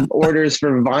 million orders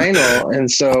for vinyl,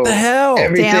 and so what the hell?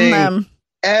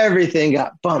 Everything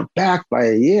got bumped back by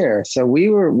a year. So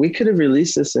we could have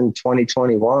released this in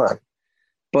 2021,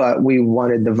 but we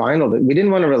wanted the vinyl. We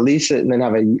didn't want to release it and then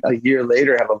have a year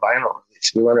later have a vinyl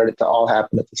release. We wanted it to all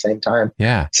happen at the same time.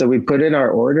 Yeah. So we put in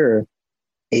our order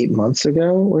 8 months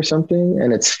ago or something,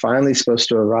 and it's finally supposed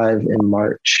to arrive in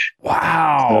March.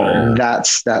 Wow. So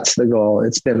that's the goal.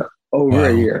 It's been over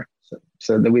a year.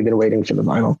 So that we've been waiting for the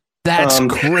vinyl. That's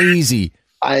crazy.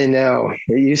 I know.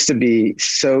 It used to be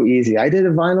so easy. I did a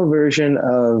vinyl version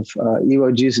of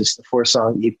Iwo Jesus, the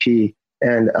 4-song EP.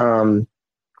 And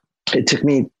it took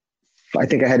me, I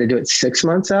think I had to do it 6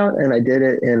 months out, and I did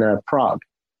it in Prague.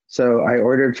 So I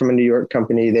ordered from a New York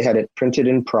company. They had it printed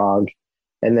in Prague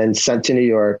and then sent to New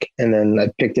York. And then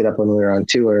I picked it up when we were on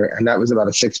tour. And that was about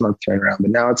a 6-month turnaround.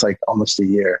 But now it's like almost a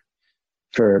year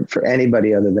for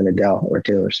anybody other than Adele or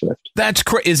Taylor Swift. That's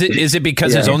crazy. Is it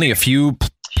because there's only a few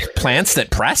plants that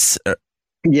press?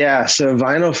 Yeah. So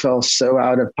vinyl fell so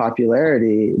out of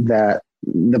popularity that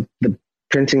the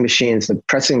printing machines, the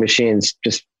pressing machines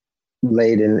just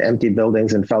laid in empty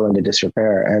buildings and fell into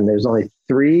disrepair. And there's only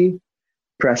 3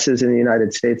 presses in the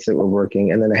United States that were working,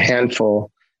 and then a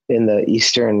handful in the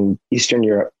Eastern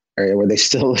Europe area where they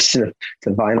still listen to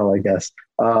vinyl, I guess.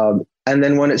 And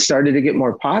then when it started to get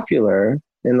more popular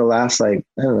in the last,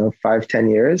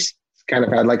 5-10 years, it's kind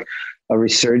of had like a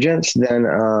resurgence. Then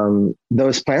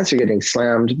those plants are getting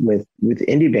slammed with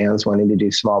indie bands wanting to do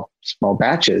small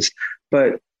batches.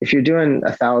 But if you're doing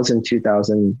 1,000,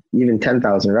 2,000, even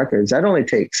 10,000 records, that only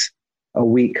takes a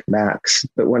week max.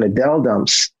 But when Adele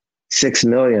dumps 6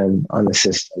 million on the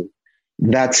system,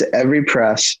 that's every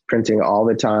press printing all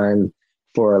the time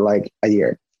for like a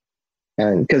year.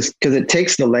 And because it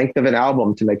takes the length of an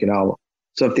album to make an album.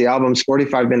 So if the album's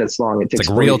 45 minutes long, it takes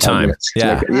like real time.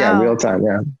 Yeah. Real time.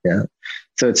 Yeah.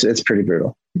 So it's pretty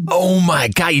brutal. Oh my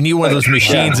God. You need one of those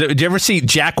machines. Yeah. Did you ever see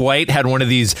Jack White had one of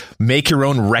these make your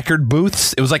own record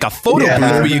booths? It was like a photo booth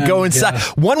where you go inside. Yeah.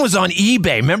 One was on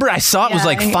eBay. Remember I saw it was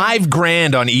like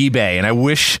 $5,000 on eBay. And I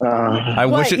wish,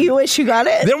 you wish you got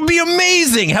it? That would be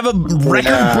amazing. Have a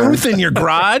record booth in your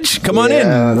garage. Come on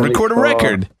in, record a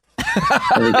record.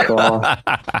 That'd be cool.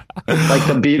 Like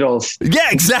the Beatles. Yeah,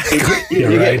 exactly.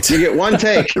 You get one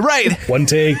take. Right. One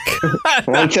take.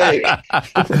 One take.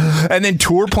 And then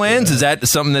tour plans, is that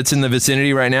something that's in the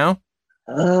vicinity right now?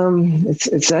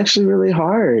 It's actually really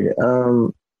hard.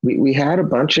 We had a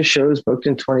bunch of shows booked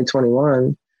in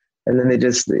 2021, and then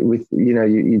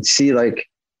you'd see like,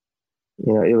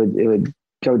 it would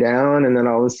go down, and then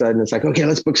all of a sudden it's like, okay,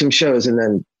 let's book some shows, and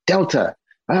then Delta.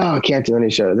 Oh, I can't do any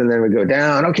shows. And then we go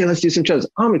down. Okay, let's do some shows.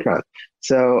 Omicron.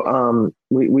 So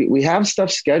we have stuff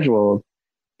scheduled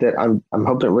that I'm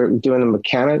hoping we're doing a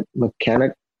mechanicus.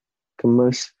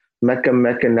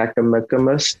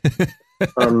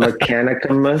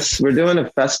 Mechanicus. We're doing a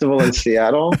festival in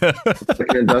Seattle, like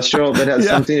an industrial that has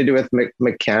something to do with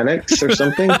mechanics or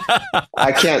something.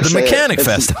 I can't say Mechanic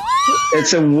Festival.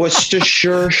 It's a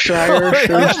Worcestershire. We're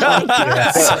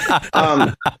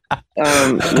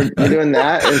doing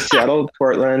that in Seattle,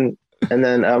 Portland, and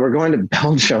then we're going to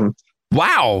Belgium.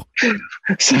 Wow.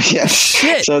 So yeah.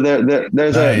 Shit. So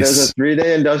there's a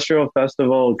 3-day industrial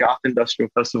festival, Goth Industrial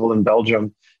Festival in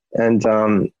Belgium, and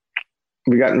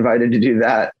we got invited to do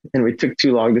that, and we took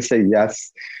too long to say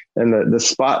yes. And the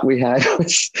spot we had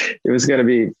was going to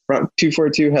be Front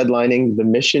 242 headlining the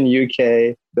Mission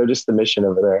UK. They're just the Mission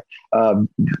over there.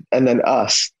 And then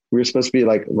us. We were supposed to be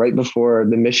like right before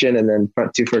the Mission and then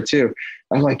Front 242.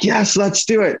 I'm like, yes, let's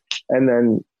do it. And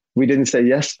then we didn't say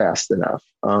yes fast enough.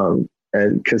 And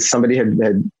because somebody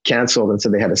had canceled, and so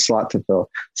they had a slot to fill.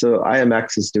 So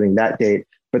IMX is doing that date,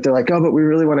 but they're like, oh, but we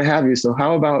really want to have you. So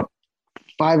how about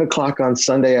 5:00 on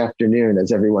Sunday afternoon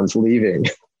as everyone's leaving?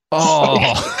 Oh,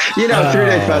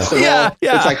 3-day festival. Yeah.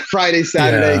 It's like Friday,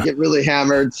 Saturday, get really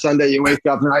hammered. Sunday, you wake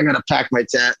up and I got to pack my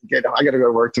tent. I got to go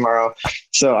to work tomorrow.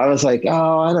 So I was like,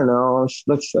 oh, I don't know.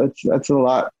 That's a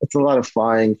lot. It's a lot of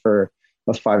flying for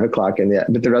a 5:00 in the.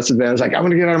 But the rest of the band was like, I'm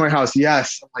going to get out of my house.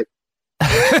 Yes. I'm like,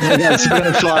 it's going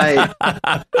to fly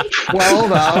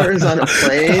 12 hours on a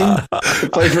plane to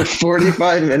play for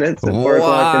 45 minutes at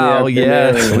 4:00 in the afternoon.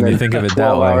 Yeah, when you think of it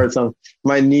that way.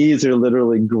 My knees are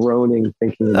literally groaning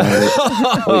thinking about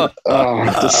it.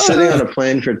 Just sitting on a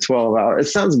plane for 12 hours. It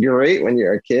sounds great when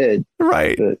you're a kid.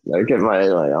 Right. But I'm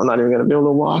not even going to be able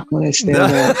to walk when I stand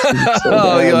up.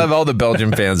 You'll have all the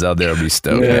Belgian fans out there will be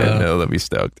stoked. Yeah. Man. They'll be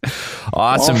stoked.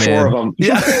 Awesome, all man. 4 of them.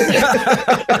 Yeah.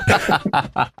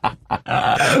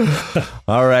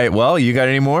 All right. Well, you got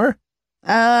any more?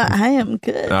 I am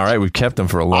good. All right. We've kept them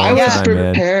for a long time, man. I was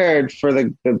prepared for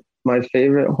my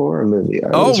favorite horror movie.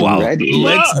 Let's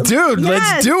do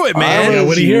it, man.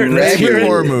 What do you hear? Let's hear a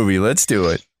horror movie. Let's do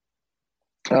it.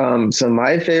 So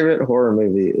my favorite horror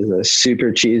movie is a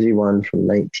super cheesy one from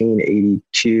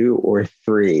 1982 or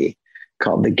 3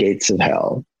 called The Gates of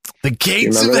Hell. The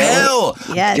Gates of Hell.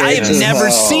 Yes. I have never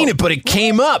seen it, but it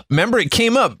came up. Remember, it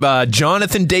came up.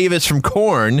 Jonathan Davis from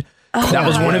Korn. That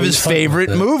was one of his favorite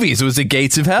movies. It was The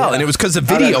Gates of Hell, and it was because of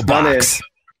Video Box.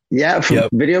 Yeah, from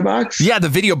Video Box? Yeah, the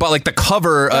video box, like the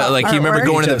cover, you remember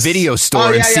going to the video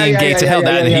store and seeing Gates of Hell,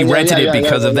 and he rented it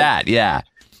because of that, yeah.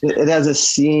 It has a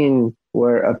scene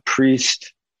where a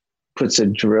priest puts a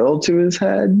drill to his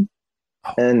head,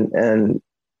 and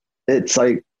it's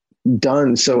like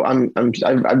done. So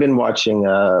I've been watching,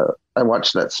 I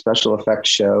watched that special effects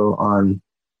show on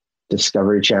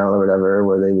Discovery Channel or whatever,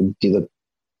 where they would do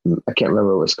I can't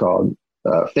remember what it was called,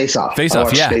 Face Off. Face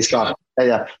Off.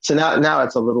 Yeah. So now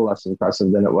it's a little less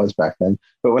impressive than it was back then.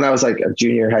 But when I was like a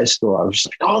junior high school, I was just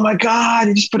like, oh my God,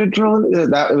 he just put a drill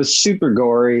in that. It was super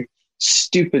gory,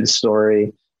 stupid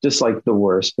story, just like the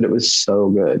worst, but it was so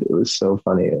good. It was so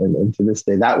funny. And to this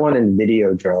day, that one in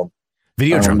Videodrome.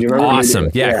 Videodrome.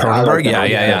 Awesome. Yeah. Cronenberg.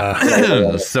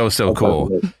 Yeah. So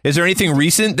cool. Is there anything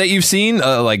recent that you've seen?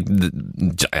 I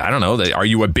don't know. Are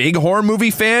you a big horror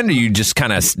movie fan? Or you just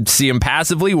kind of see them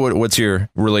passively? What's your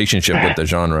relationship with the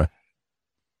genre?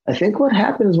 I think what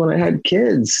happens when I had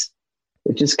kids,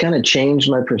 it just kind of changed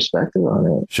my perspective on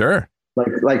it. Sure.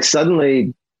 Like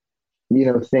suddenly,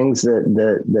 things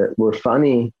that were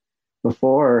funny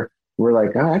before were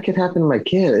like, oh, that could happen to my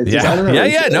kid. It's just, I don't know. I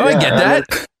get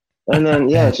that. And then,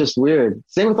 it's just weird.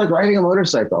 Same with like riding a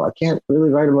motorcycle. I can't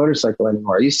really ride a motorcycle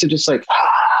anymore. I used to just like,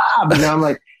 but now I'm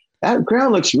like, that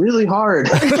ground looks really hard.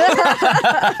 If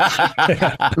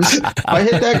I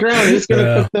hit that ground, it's going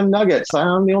to cook them nuggets.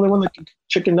 I'm the only one that can cook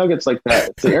chicken nuggets like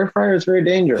that. The air fryer is very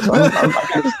dangerous. I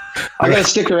got to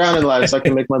stick around in life so I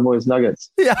can make my boys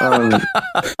nuggets. And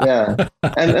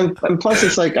plus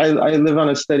it's like, I live on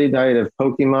a steady diet of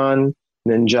Pokemon,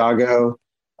 Ninjago.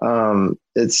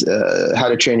 It's How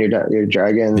to Train Your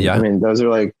Dragon. Yeah. I mean, those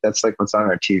are that's like what's on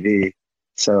our TV.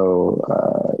 So,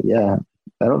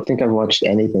 I don't think I've watched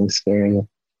anything scary.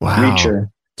 Wow. Reacher.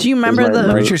 Do you remember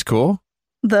the Reacher's cool?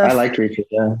 I liked Reacher,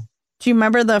 yeah. Do you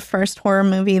remember the first horror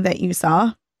movie that you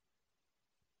saw?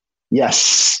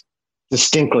 Yes,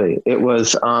 distinctly. It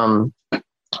was,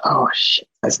 oh shit.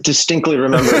 I distinctly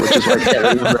remember it, which is why I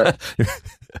can't remember it.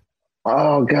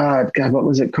 Oh God, what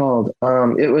was it called?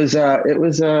 It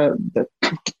was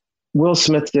Will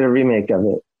Smith did a remake of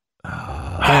it.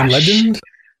 I Am Legend?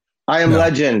 I Am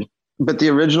Legend. But the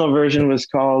original version was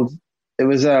called, it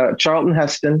was Charlton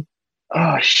Heston.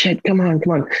 Oh shit, come on.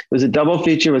 It was a double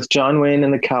feature with John Wayne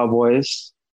and the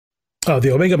Cowboys. Oh,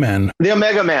 The Omega Man. The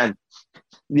Omega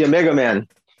Man.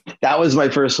 That was my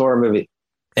first horror movie.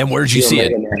 And where did you see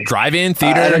it? Drive-in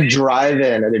theater? At a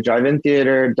drive-in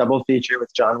theater, double feature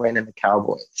with John Wayne and the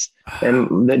Cowboys.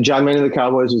 And the John Wayne and the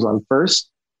Cowboys was on first,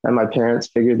 and my parents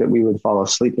figured that we would fall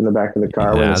asleep in the back of the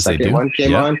car when the second one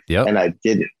came on, and I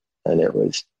did it, and it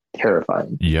was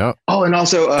terrifying. Yeah. Oh, and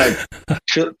also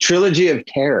Trilogy of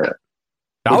Terror.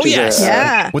 Oh,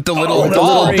 yes. With the little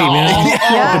doll. The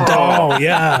doll,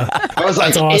 yeah. I was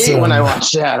like awesome. 8 when I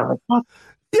watched that. I'm like, what?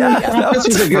 Yeah, this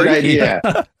was a good idea.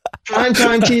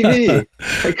 Primetime TV.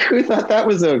 Like, who thought that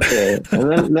was okay?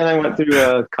 And then I went through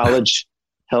a college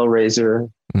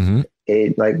Hellraiser. Mm-hmm.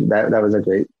 8, like that was a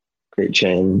great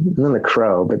chain. And then The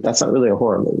Crow, but that's not really a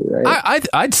horror movie, right?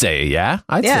 I'd say,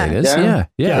 I'd say it is.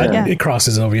 Yeah. It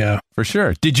crosses over, yeah. For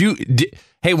sure.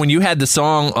 Hey, when you had the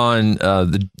song on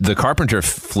the Carpenter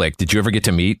flick, did you ever get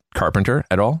to meet Carpenter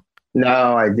at all?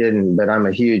 No, I didn't, but I'm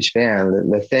a huge fan.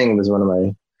 The Thing was one of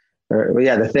my,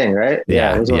 The Thing, right?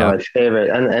 Yeah, it was one of my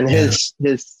favorite. And his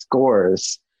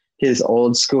scores, his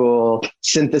old school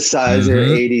synthesizer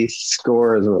 80s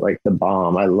scores were like the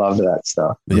bomb. I love that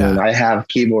stuff. Yeah. And I have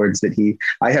keyboards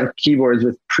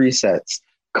with presets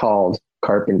called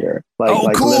Carpenter. Cool.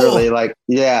 Literally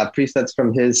presets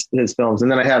from his films. And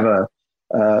then I have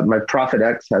my Prophet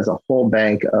X has a whole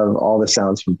bank of all the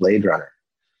sounds from Blade Runner.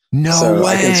 No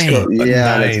way.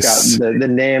 And it's got the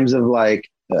names of like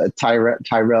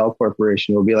Tyrell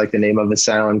Corporation will be like the name of a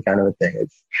sound kind of a thing.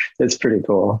 It's pretty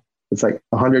cool. It's like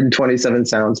 127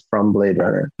 sounds from Blade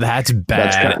Runner. That's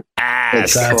bad.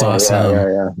 That's awesome.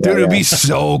 Yeah. Dude, it'd be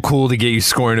so cool to get you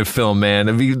scoring a film, man.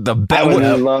 It'd be the best. I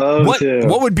would love to.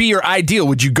 What would be your ideal?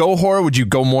 Would you go horror? Would you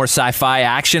go more sci-fi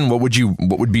action? What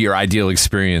would be your ideal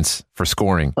experience for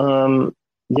scoring?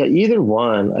 Either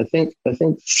one. I think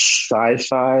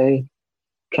sci-fi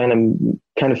kind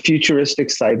of futuristic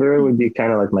cyber would be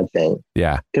kind of like my thing.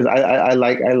 Yeah. Because I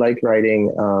like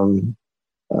writing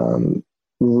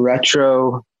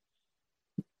retro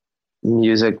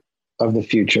music of the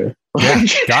future. Yeah,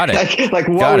 got it. like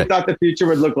what we thought the future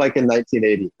would look like in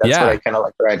 1980. That's what I kind of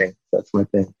like writing. That's my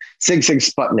thing. Sig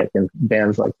Sputnik and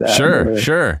bands like that.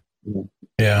 Sure.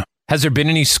 Yeah. Has there been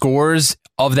any scores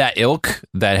of that ilk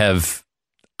that have,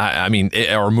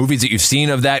 or movies that you've seen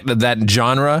of that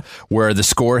genre where the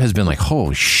score has been like,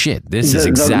 holy shit, this is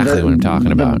exactly what I'm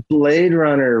talking about. The Blade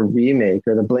Runner remake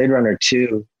or the Blade Runner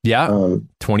 2. Yeah.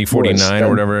 2049 or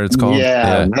whatever it's called.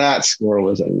 Yeah, that score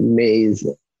was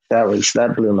amazing.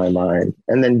 That blew my mind.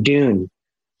 And then Dune.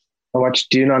 I watched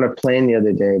Dune on a plane the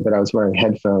other day, but I was wearing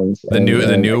headphones. The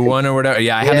new one or whatever.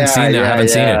 Yeah, I haven't seen that. I haven't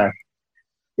seen it.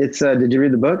 It's did you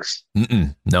read the books?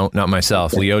 No, not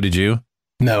myself. Leo, did you?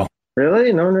 No.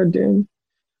 Really? No, Dune.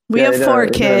 We have 4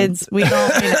 kids. We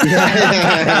don't.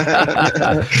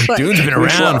 Dune's been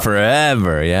around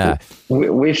forever. Yeah.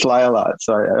 We fly a lot,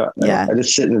 so I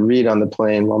just sit and read on the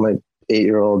plane while my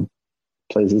 8-year-old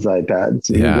plays his iPad.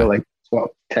 So you can go like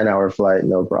 10-hour flight,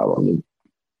 no problem.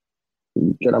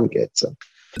 I'm good. So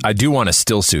I do want a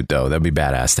still suit though. That'd be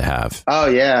badass to have. Oh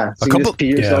yeah, so you just pee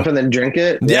yourself and then drink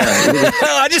it. Yeah,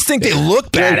 I just think they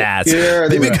look badass.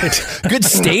 They'd be good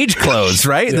stage clothes,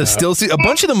 right? The still suit. A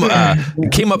bunch of them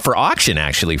came up for auction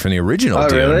actually from the original. Oh,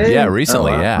 Dune. really? Yeah,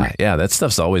 recently. Oh, wow. Yeah. That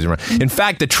stuff's always around. In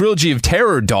fact, the Trilogy of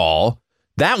Terror doll,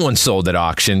 that one sold at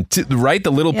auction. Right,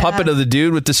 the little puppet of the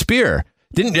dude with the spear.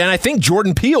 And I think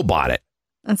Jordan Peele bought it.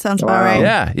 That sounds about right.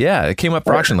 Yeah. It came up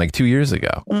for auction like 2 years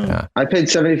ago. Yeah. I paid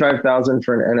 $75,000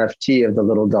 for an NFT of the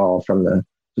little doll from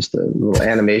just a little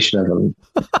animation of them.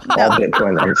 All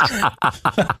Bitcoiners.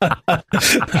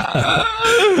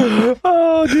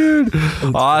 Oh, dude.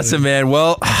 Awesome, man.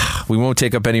 Well, we won't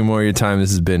take up any more of your time. This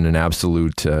has been an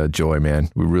absolute joy, man.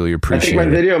 We really appreciate it. I think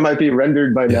my video might be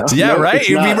rendered by now. Yeah, right?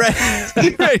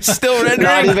 It'd be still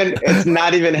rendering? It's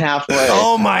not even halfway.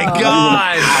 Oh, my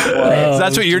God. So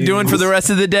that's what you're doing for the rest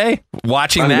of the day?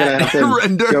 Watching that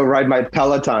render? Go ride my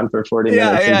Peloton for 40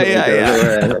 minutes.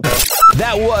 Yeah.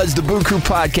 That was the Boo Crew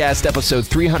Podcast, episode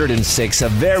 306. A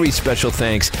very special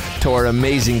thanks to our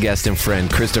amazing guest and friend,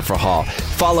 Christopher Hall.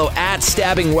 Follow at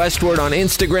Stabbing Westward on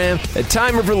Instagram. At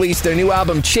time of release, their new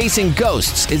album, Chasing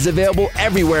Ghosts, is available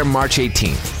everywhere March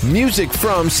 18th. Music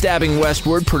from Stabbing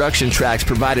Westward, production tracks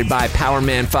provided by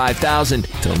Powerman 5000.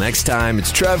 Till next time,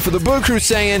 it's Trev for the Boo Crew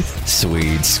saying,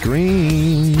 sweet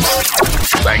screams.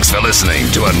 Thanks for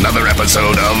listening to another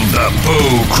episode of the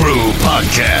Boo Crew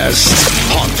Podcast.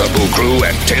 Haunt the Boo Crew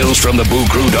at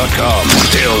talesfromthebooCrew.com.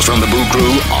 Tales from the Boo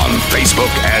Crew on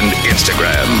Facebook and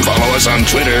Instagram. Follow us on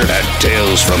Twitter at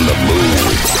Tales from the Boo.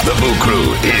 The Boo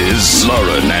Crew is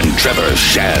Lauren and Trevor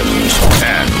Shand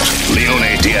and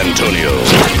Leone D'Antonio.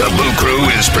 The Boo Crew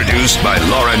is produced by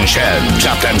Lauren Shand,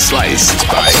 chopped and sliced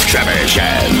by Trevor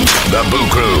Shand. The Boo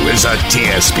Crew is a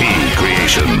TSP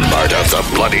creation, part of the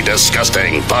Bloody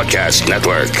Disgusting Podcast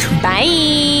Network.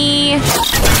 Bye.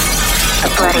 The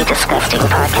Bloody Disgusting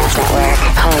Podcast Network,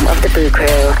 home of the Boo Crew.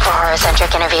 For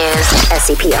horror-centric interviews,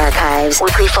 SCP archives,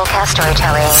 weekly full cast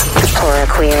storytelling, horror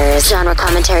queers, genre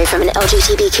commentary from an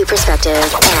LGBTQ perspective,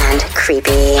 and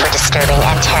creepy. For disturbing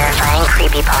and terrifying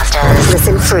creepypastas.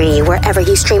 Listen free wherever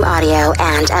you stream audio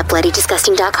and at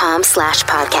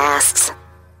bloodydisgusting.com/podcasts.